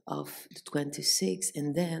of the 26,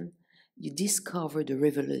 and then you discover the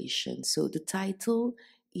revelation. So the title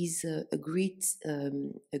is a great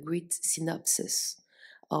synopsis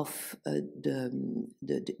of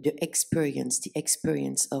the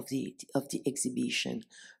experience of the exhibition,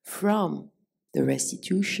 from the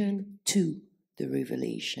restitution to the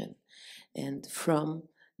revelation, and from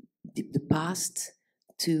the past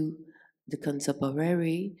to the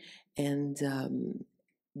contemporary. And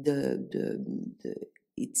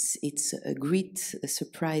it's a great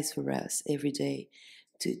surprise for us every day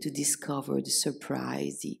to discover the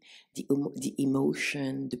surprise, the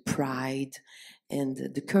emotion, the pride,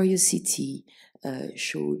 and the curiosity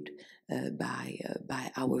showed by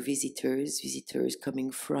our visitors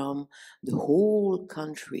coming from the whole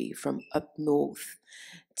country, from up north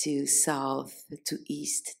to south, to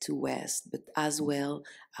east, to west, but as well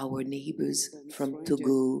our neighbors from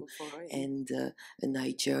Togo and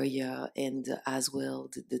Nigeria, and as well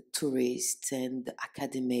the tourists and the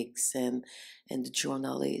academics and the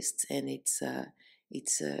journalists. And it's a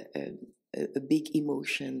big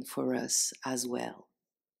emotion for us as well.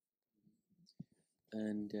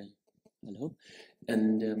 And hello.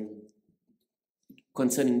 And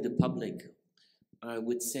concerning the public, I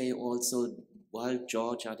would say also, while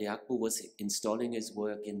George Adeagbo was installing his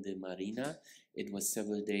work in the Marina, it was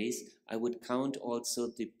several days, I would count also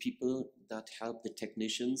the people that helped, the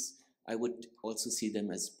technicians. I would also see them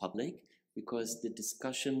as public, because the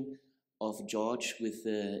discussion of George with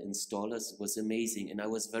the installers was amazing. And I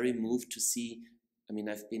was very moved to see, I mean,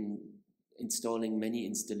 I've been installing many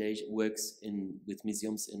installation works with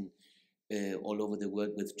museums all over the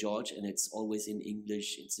world with George, and it's always in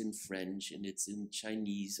English, it's in French, and it's in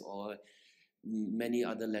Chinese, or many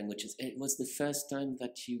other languages. And it was the first time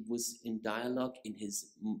that he was in dialogue in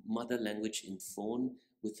his mother language, in Forni,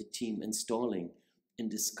 with the team installing and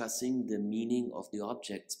discussing the meaning of the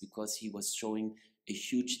objects, because he was showing a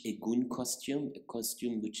huge Egun costume, a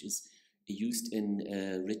costume which is used in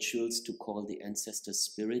rituals to call the ancestor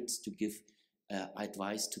spirits, to give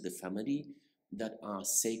advice to the family, that are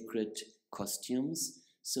sacred costumes.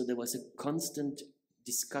 So there was a constant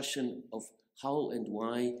discussion of how and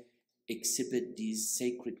why exhibit these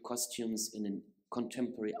sacred costumes in a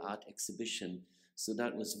contemporary art exhibition. So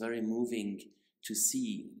that was very moving to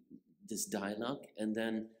see this dialogue. And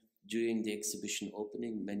then during the exhibition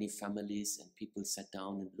opening, many families and people sat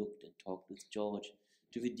down and looked and talked with George.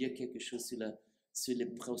 Tu veux dire quelque chose sur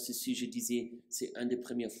le processus? Je disais, c'est une des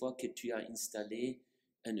premières fois que tu as installé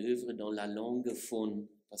une œuvre dans la langue faune,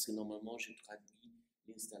 parce que normalement je traduis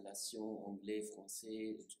l'installation anglais,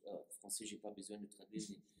 français, français j'ai pas besoin de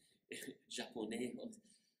traduire, mais japonais.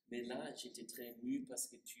 Mais là j'étais très ému parce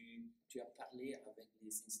que tu as parlé avec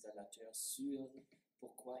les installateurs sur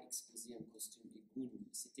pourquoi exposer un costume Egun.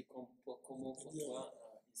 C'était comment pour toi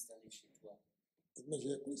installer chez toi? Je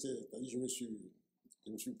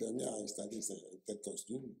me suis permis à installer tel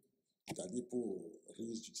costume, c'est-à-dire pour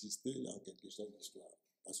ressusciter en quelque sorte l'histoire.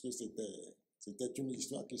 Parce que c'était une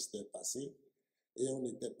histoire qui s'était passée et on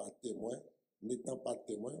n'était pas témoin. N'étant pas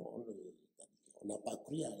témoin, on n'a pas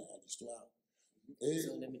cru à l'histoire.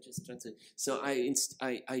 So let me just translate. So I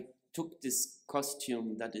took this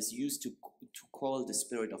costume that is used to call the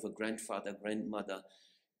spirit of a grandfather, grandmother,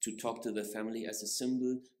 to talk to the family as a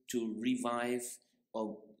symbol, to revive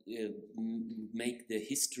or make the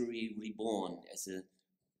history reborn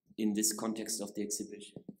in this context of the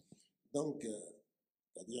exhibition. Donc,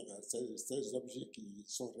 c'est-à-dire ces objets qui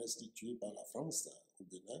sont restitués par la France au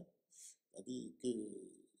Bénin, c'est-à-dire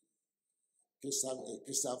que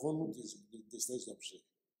savons-nous de ces objets?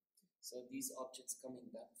 So these objects coming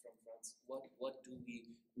back from France, what do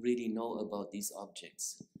we really know about these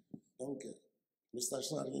objects? Donc, ne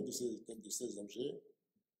sachant rien de ces objets,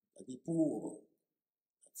 c'est-à-dire pour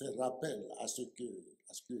faire rappel à ce que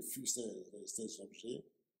furent ces objets,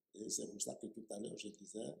 et c'est pour ça que tout à l'heure je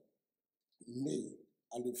disais, mais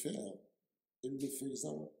à le faire, et le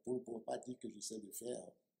faisant, pour ne pas dire que je sais le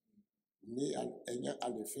faire, mais ayant à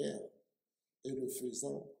le faire, et le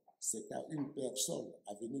faisant, c'est à une personne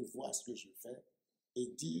à venir voir ce que je fais et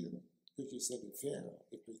dire que je sais le faire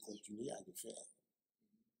et que continuer à le faire.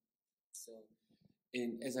 So,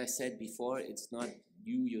 as I said before, it's not,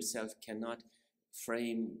 you yourself cannot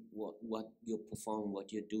frame what you're performing,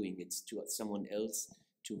 what you're doing. It's to someone else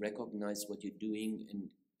to recognize what you're doing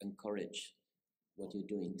and encourage. what you're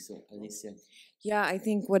doing. So Alicia. Yeah, I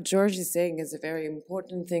think what George is saying is a very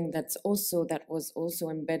important thing that was also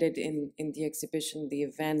embedded in the exhibition, the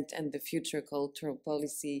event, and the future cultural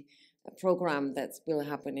policy program that will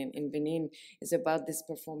happen in Benin is about this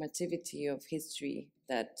performativity of history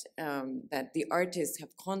that that the artists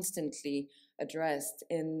have constantly addressed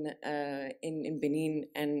in Benin,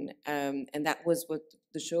 and that was what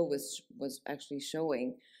the show was actually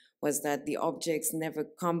showing, was that the objects never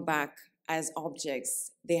come back as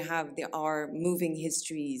objects. They are moving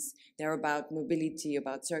histories. They're about mobility,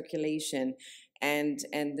 about circulation, and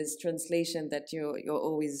this translation that you're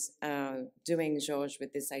always doing, George,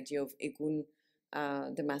 with this idea of Egun,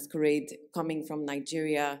 the masquerade coming from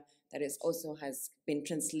Nigeria, that is also has been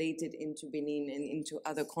translated into Benin and into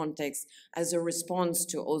other contexts as a response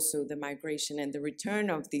to also the migration and the return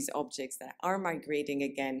of these objects that are migrating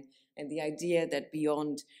again. And the idea that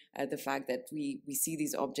beyond the fact that we see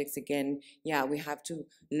these objects again, yeah, we have to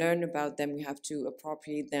learn about them, we have to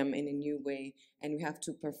appropriate them in a new way, and we have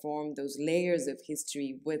to perform those layers of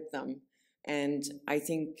history with them. And I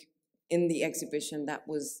think in the exhibition, that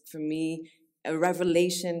was, for me, the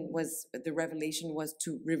revelation was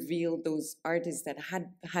to reveal those artists that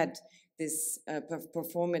had this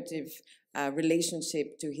performative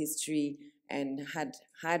relationship to history, and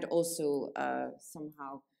had also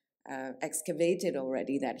somehow excavated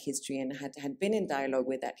already that history, and had been in dialogue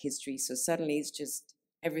with that history. So suddenly it's just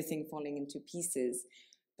everything falling into pieces.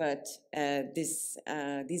 But these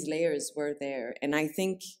layers were there. And I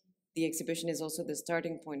think the exhibition is also the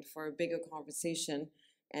starting point for a bigger conversation.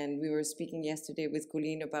 And we were speaking yesterday with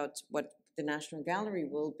Coline about what the National Gallery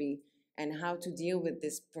will be, and how to deal with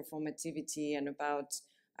this performativity, and about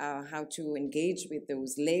how to engage with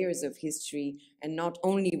those layers of history, and not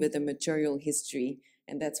only with the material history.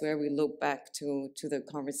 And that's where we look back to the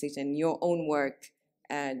conversation, your own work,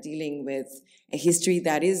 dealing with a history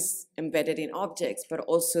that is embedded in objects, but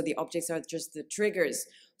also the objects are just the triggers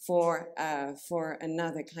for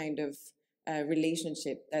another kind of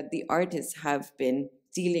relationship that the artists have been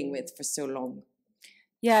dealing with for so long.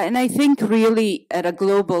 Yeah, and I think really at a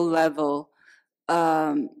global level,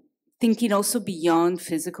 thinking also beyond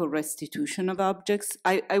physical restitution of objects.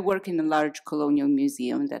 I work in a large colonial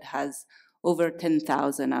museum that has over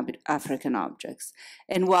 10,000 African objects.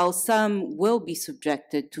 And while some will be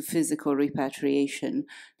subjected to physical repatriation,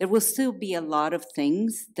 there will still be a lot of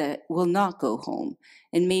things that will not go home.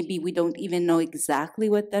 And maybe we don't even know exactly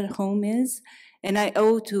what that home is. And I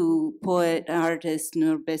owe to poet and artist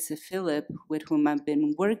Nurbese Philip, with whom I've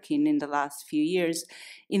been working in the last few years,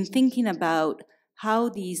 in thinking about how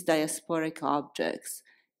these diasporic objects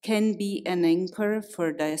can be an anchor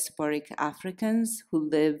for diasporic Africans who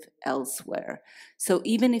live elsewhere. So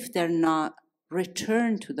even if they're not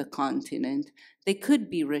returned to the continent, they could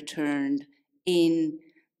be returned in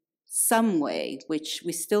some way, which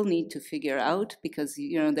we still need to figure out, because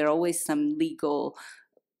there are always some legal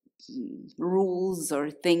rules or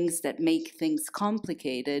things that make things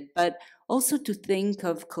complicated, but also to think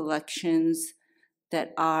of collections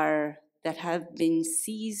that have been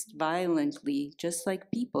seized violently, just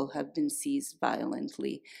like people have been seized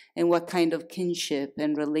violently, and what kind of kinship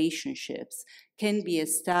and relationships can be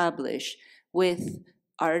established with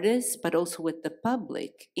artists, but also with the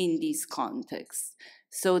public in these contexts,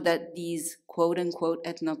 so that these quote-unquote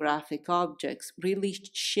ethnographic objects really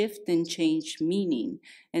shift and change meaning,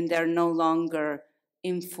 and they're no longer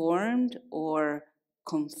informed or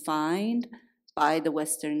confined by the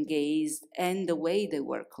Western gaze and the way they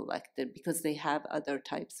were collected, because they have other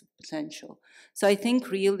types of potential. So I think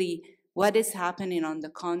really what is happening on the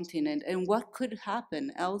continent and what could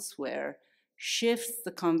happen elsewhere shifts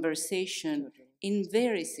the conversation in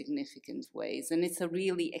very significant ways. And it's a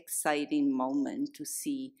really exciting moment to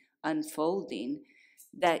see unfolding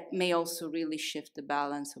that may also really shift the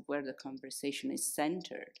balance of where the conversation is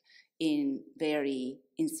centered in very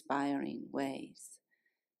inspiring ways.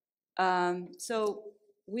 So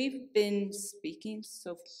we've been speaking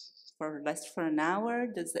for an hour.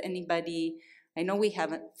 Does anybody, I know we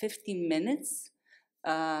have 15 minutes.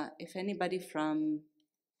 If anybody from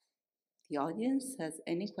the audience has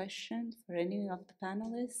any question for any of the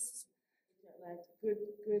panelists?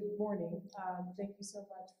 Good morning. Thank you so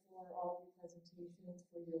much for all the presentations,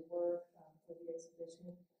 for your work, for the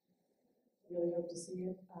exhibition. Really hope to see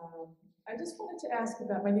it. I just wanted to ask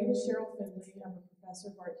about, my name is Cheryl Finley. I'm a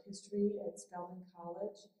professor of art history at Spelman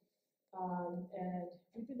College. And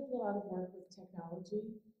we've been doing a lot of work with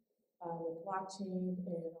technology, with blockchain,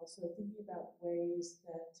 and also thinking about ways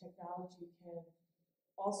that technology can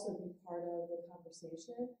also be part of the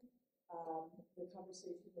conversation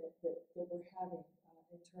that we're having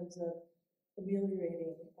in terms of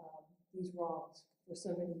ameliorating these wrongs for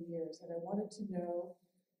so many years. And I wanted to know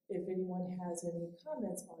if anyone has any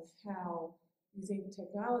comments on how you think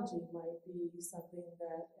technology might be something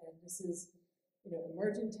that, and this is,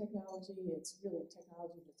 emerging technology, it's really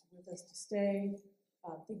technology that's with us to stay,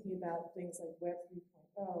 thinking about things like Web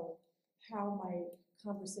 3.0, how might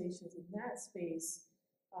conversations in that space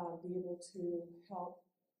be able to help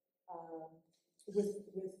with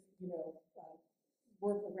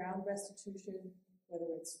work around restitution, whether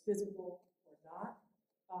it's physical or not,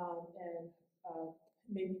 and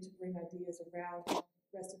maybe to bring ideas around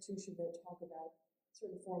restitution that talk about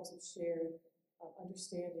certain forms of shared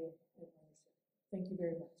understanding and ownership. Thank you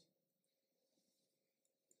very much.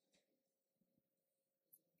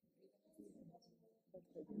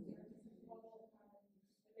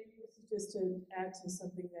 Maybe this is just to add to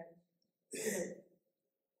something that,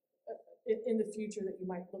 in the future that you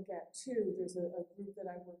might look at too. There's a group that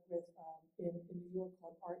I work with in New York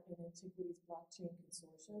called Art and Antiquities Blockchain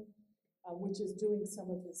Consortium, which is doing some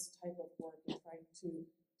of this type of work and trying to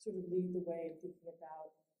sort of lead the way in thinking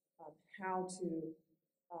about how to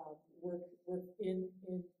work in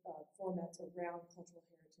formats around cultural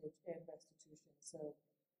heritage and restitution. So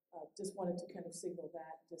just wanted to kind of signal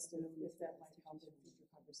that, just to, if that might help in future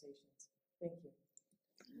conversations. Thank you.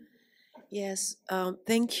 Yes,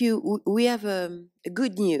 thank you. We have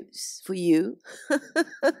good news for you.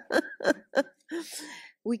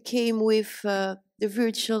 We came with the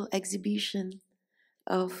virtual exhibition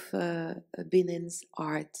of Benin's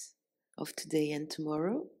art of today and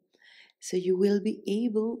tomorrow. So you will be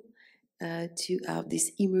able to have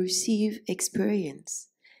this immersive experience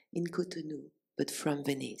in Cotonou, but from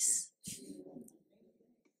Venice.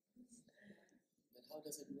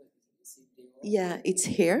 Yeah, it's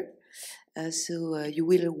here. So you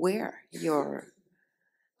will wear your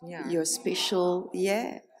special,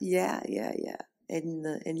 and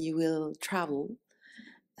you will travel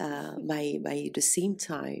by the same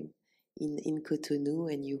time in Cotonou,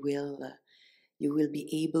 and you will be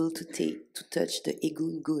able to touch the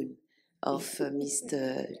egungun of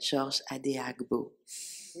Mr. Georges Adeagbo,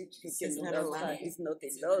 which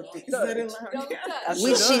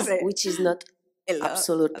is not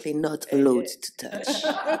absolutely not allowed to touch.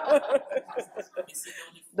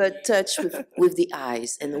 But touch with the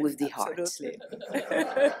eyes and with the heart.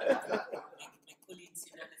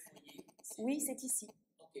 Oui, c'est ici.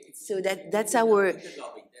 So that's our.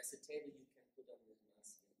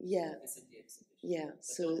 Yeah.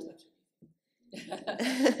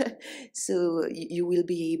 So you will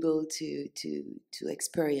be able to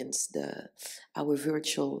experience our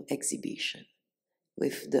virtual exhibition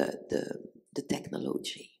with the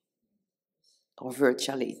technology or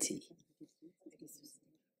virtuality.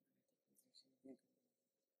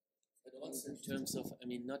 But also in terms of,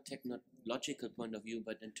 not technological point of view,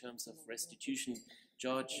 but in terms of restitution,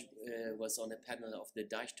 George was on a panel of the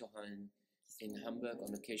Deichtorhallen in Hamburg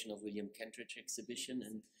on occasion of William Kentridge exhibition,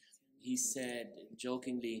 and he said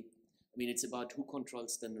jokingly, it's about who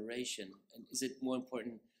controls the narration, and is it more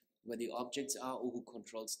important where the objects are or who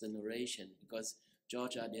controls the narration? Because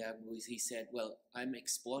George Adeagbo, he said, well, I'm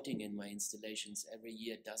exporting in my installations every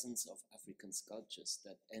year dozens of African sculptures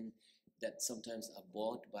that sometimes are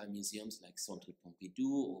bought by museums like Centre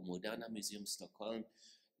Pompidou or Moderna Museum Stockholm.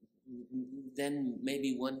 Then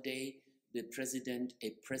maybe one day a president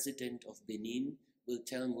of Benin will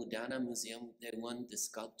tell Moderna Museum they want the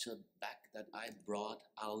sculpture back that I brought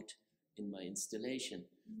out in my installation.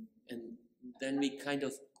 And then we kind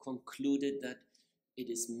of concluded that it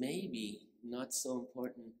is maybe not so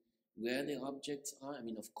important where the objects are.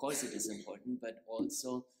 Of course it is important, but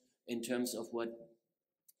also in terms of what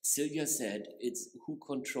Silvia said, it's who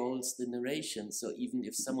controls the narration. So even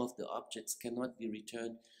if some of the objects cannot be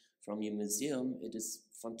returned from your museum, it is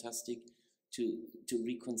fantastic to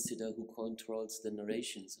reconsider who controls the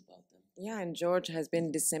narrations about them. Yeah, and George has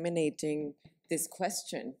been disseminating this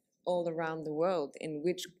question all around the world in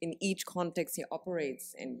each context he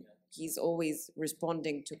operates, and he's always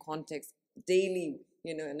responding to context daily,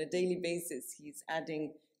 on a daily basis. He's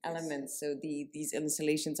adding elements, so these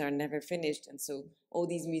installations are never finished, and so all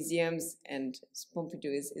these museums, and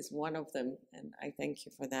Pompidou is one of them, and I thank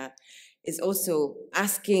you for that, is also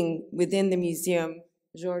asking within the museum.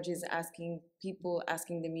 George is asking people,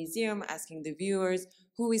 asking the museum, asking the viewers,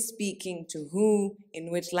 who is speaking to who,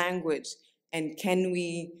 in which language, and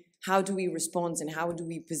how do we respond, and how do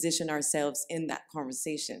we position ourselves in that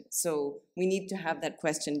conversation? So we need to have that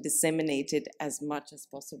question disseminated as much as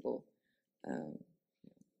possible.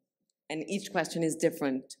 And each question is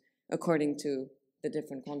different according to the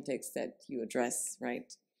different contexts that you address,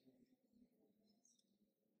 right?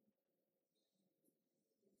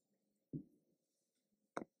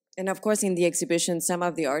 And of course, in the exhibition, some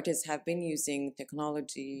of the artists have been using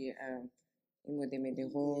technology, and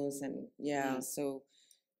yeah, so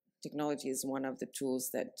technology is one of the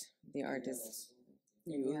tools that the artists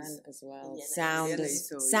use as well.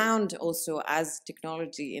 Sound also as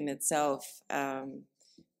technology in itself,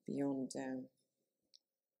 beyond.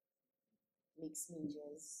 Mixed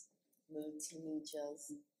medias,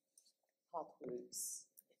 multimedias, artworks,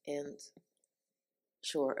 and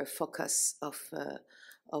sure a focus of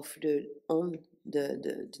the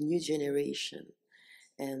new generation,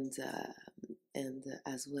 and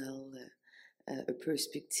as well a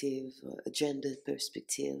perspective, a gender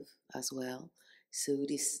perspective as well. So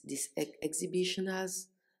this exhibition has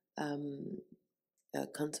a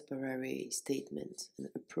contemporary statement, an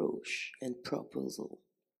approach, and proposal.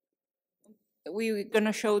 We're going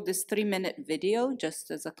to show this 3-minute video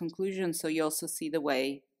just as a conclusion, so you also see the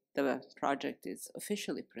way the project is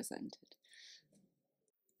officially presented.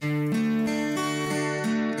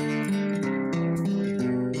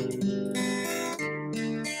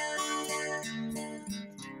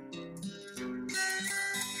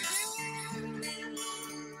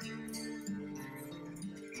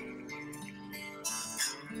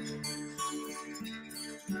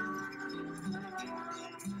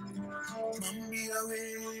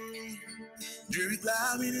 Je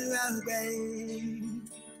réclame la paix,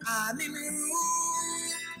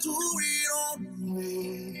 tout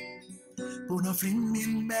pour nos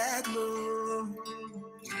films baglo.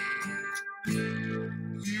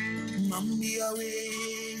 Mammy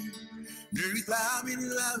away, je réclame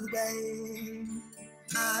la paix,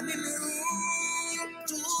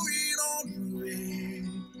 tout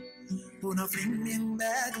pour nos films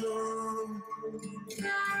baglo.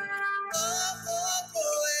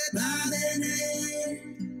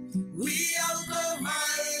 We all go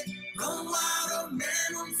high, come out of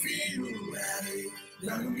men on feel ready,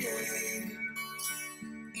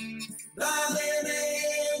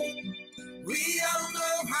 we all go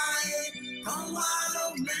high, come out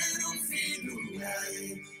of men on feel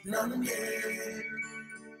ready,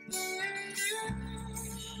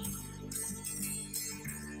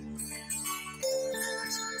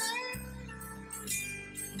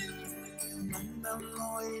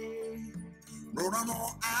 Brother, no,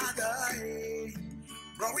 I die.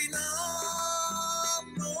 Growing up,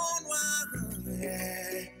 no one,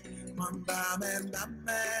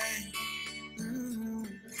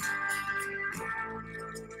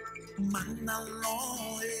 man,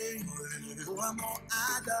 alone, brother, no, I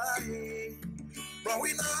die.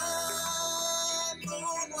 Growing up, no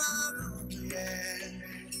one,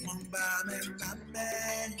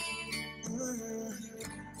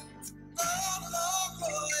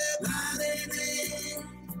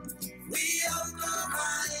 we all go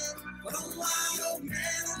high, from wild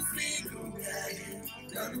men and feel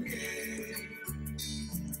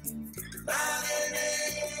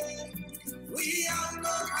we all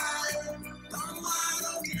go high, from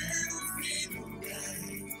wild men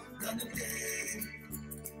and feel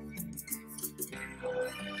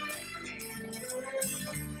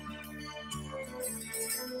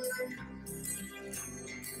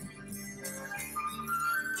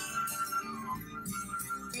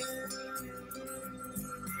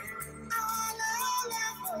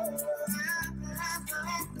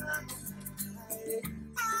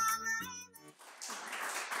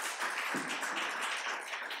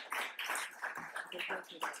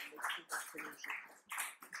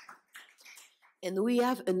And we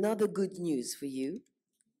have another good news for you.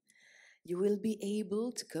 You will be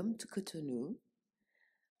able to come to Cotonou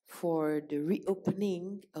for the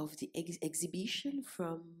reopening of the exhibition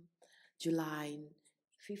from July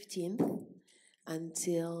 15th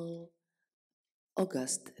until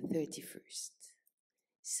August 31st.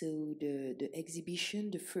 So the exhibition,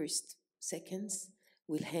 the first seconds,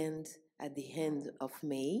 will end at the end of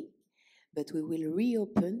May, but we will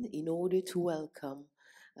reopen in order to welcome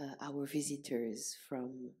our visitors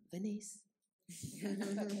from Venice.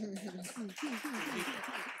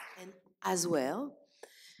 And as well,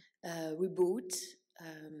 we bought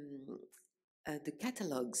the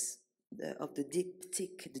catalogs of the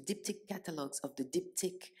diptych catalogs of the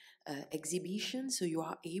diptych exhibition, so you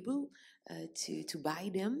are able to buy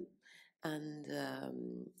them, and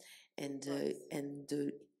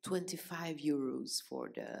 25 euros for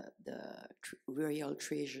the royal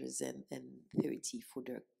treasures and 30 for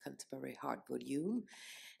the contemporary art volume,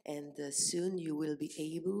 and soon you will be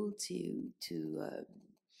able to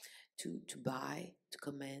buy, to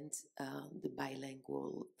comment the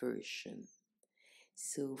bilingual version.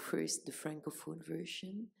 So first, the francophone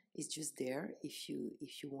version is just there if you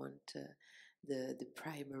want the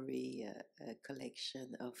primary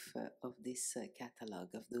collection of this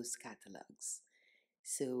catalog, of those catalogs.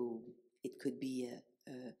 So it could be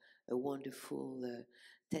a wonderful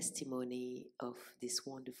testimony of this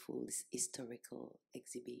wonderful historical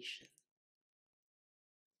exhibition.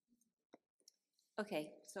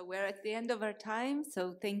 Okay, so we're at the end of our time.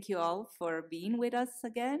 So thank you all for being with us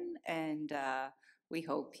again, and we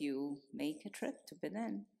hope you make a trip to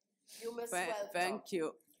Benin. Thank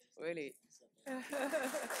you, really.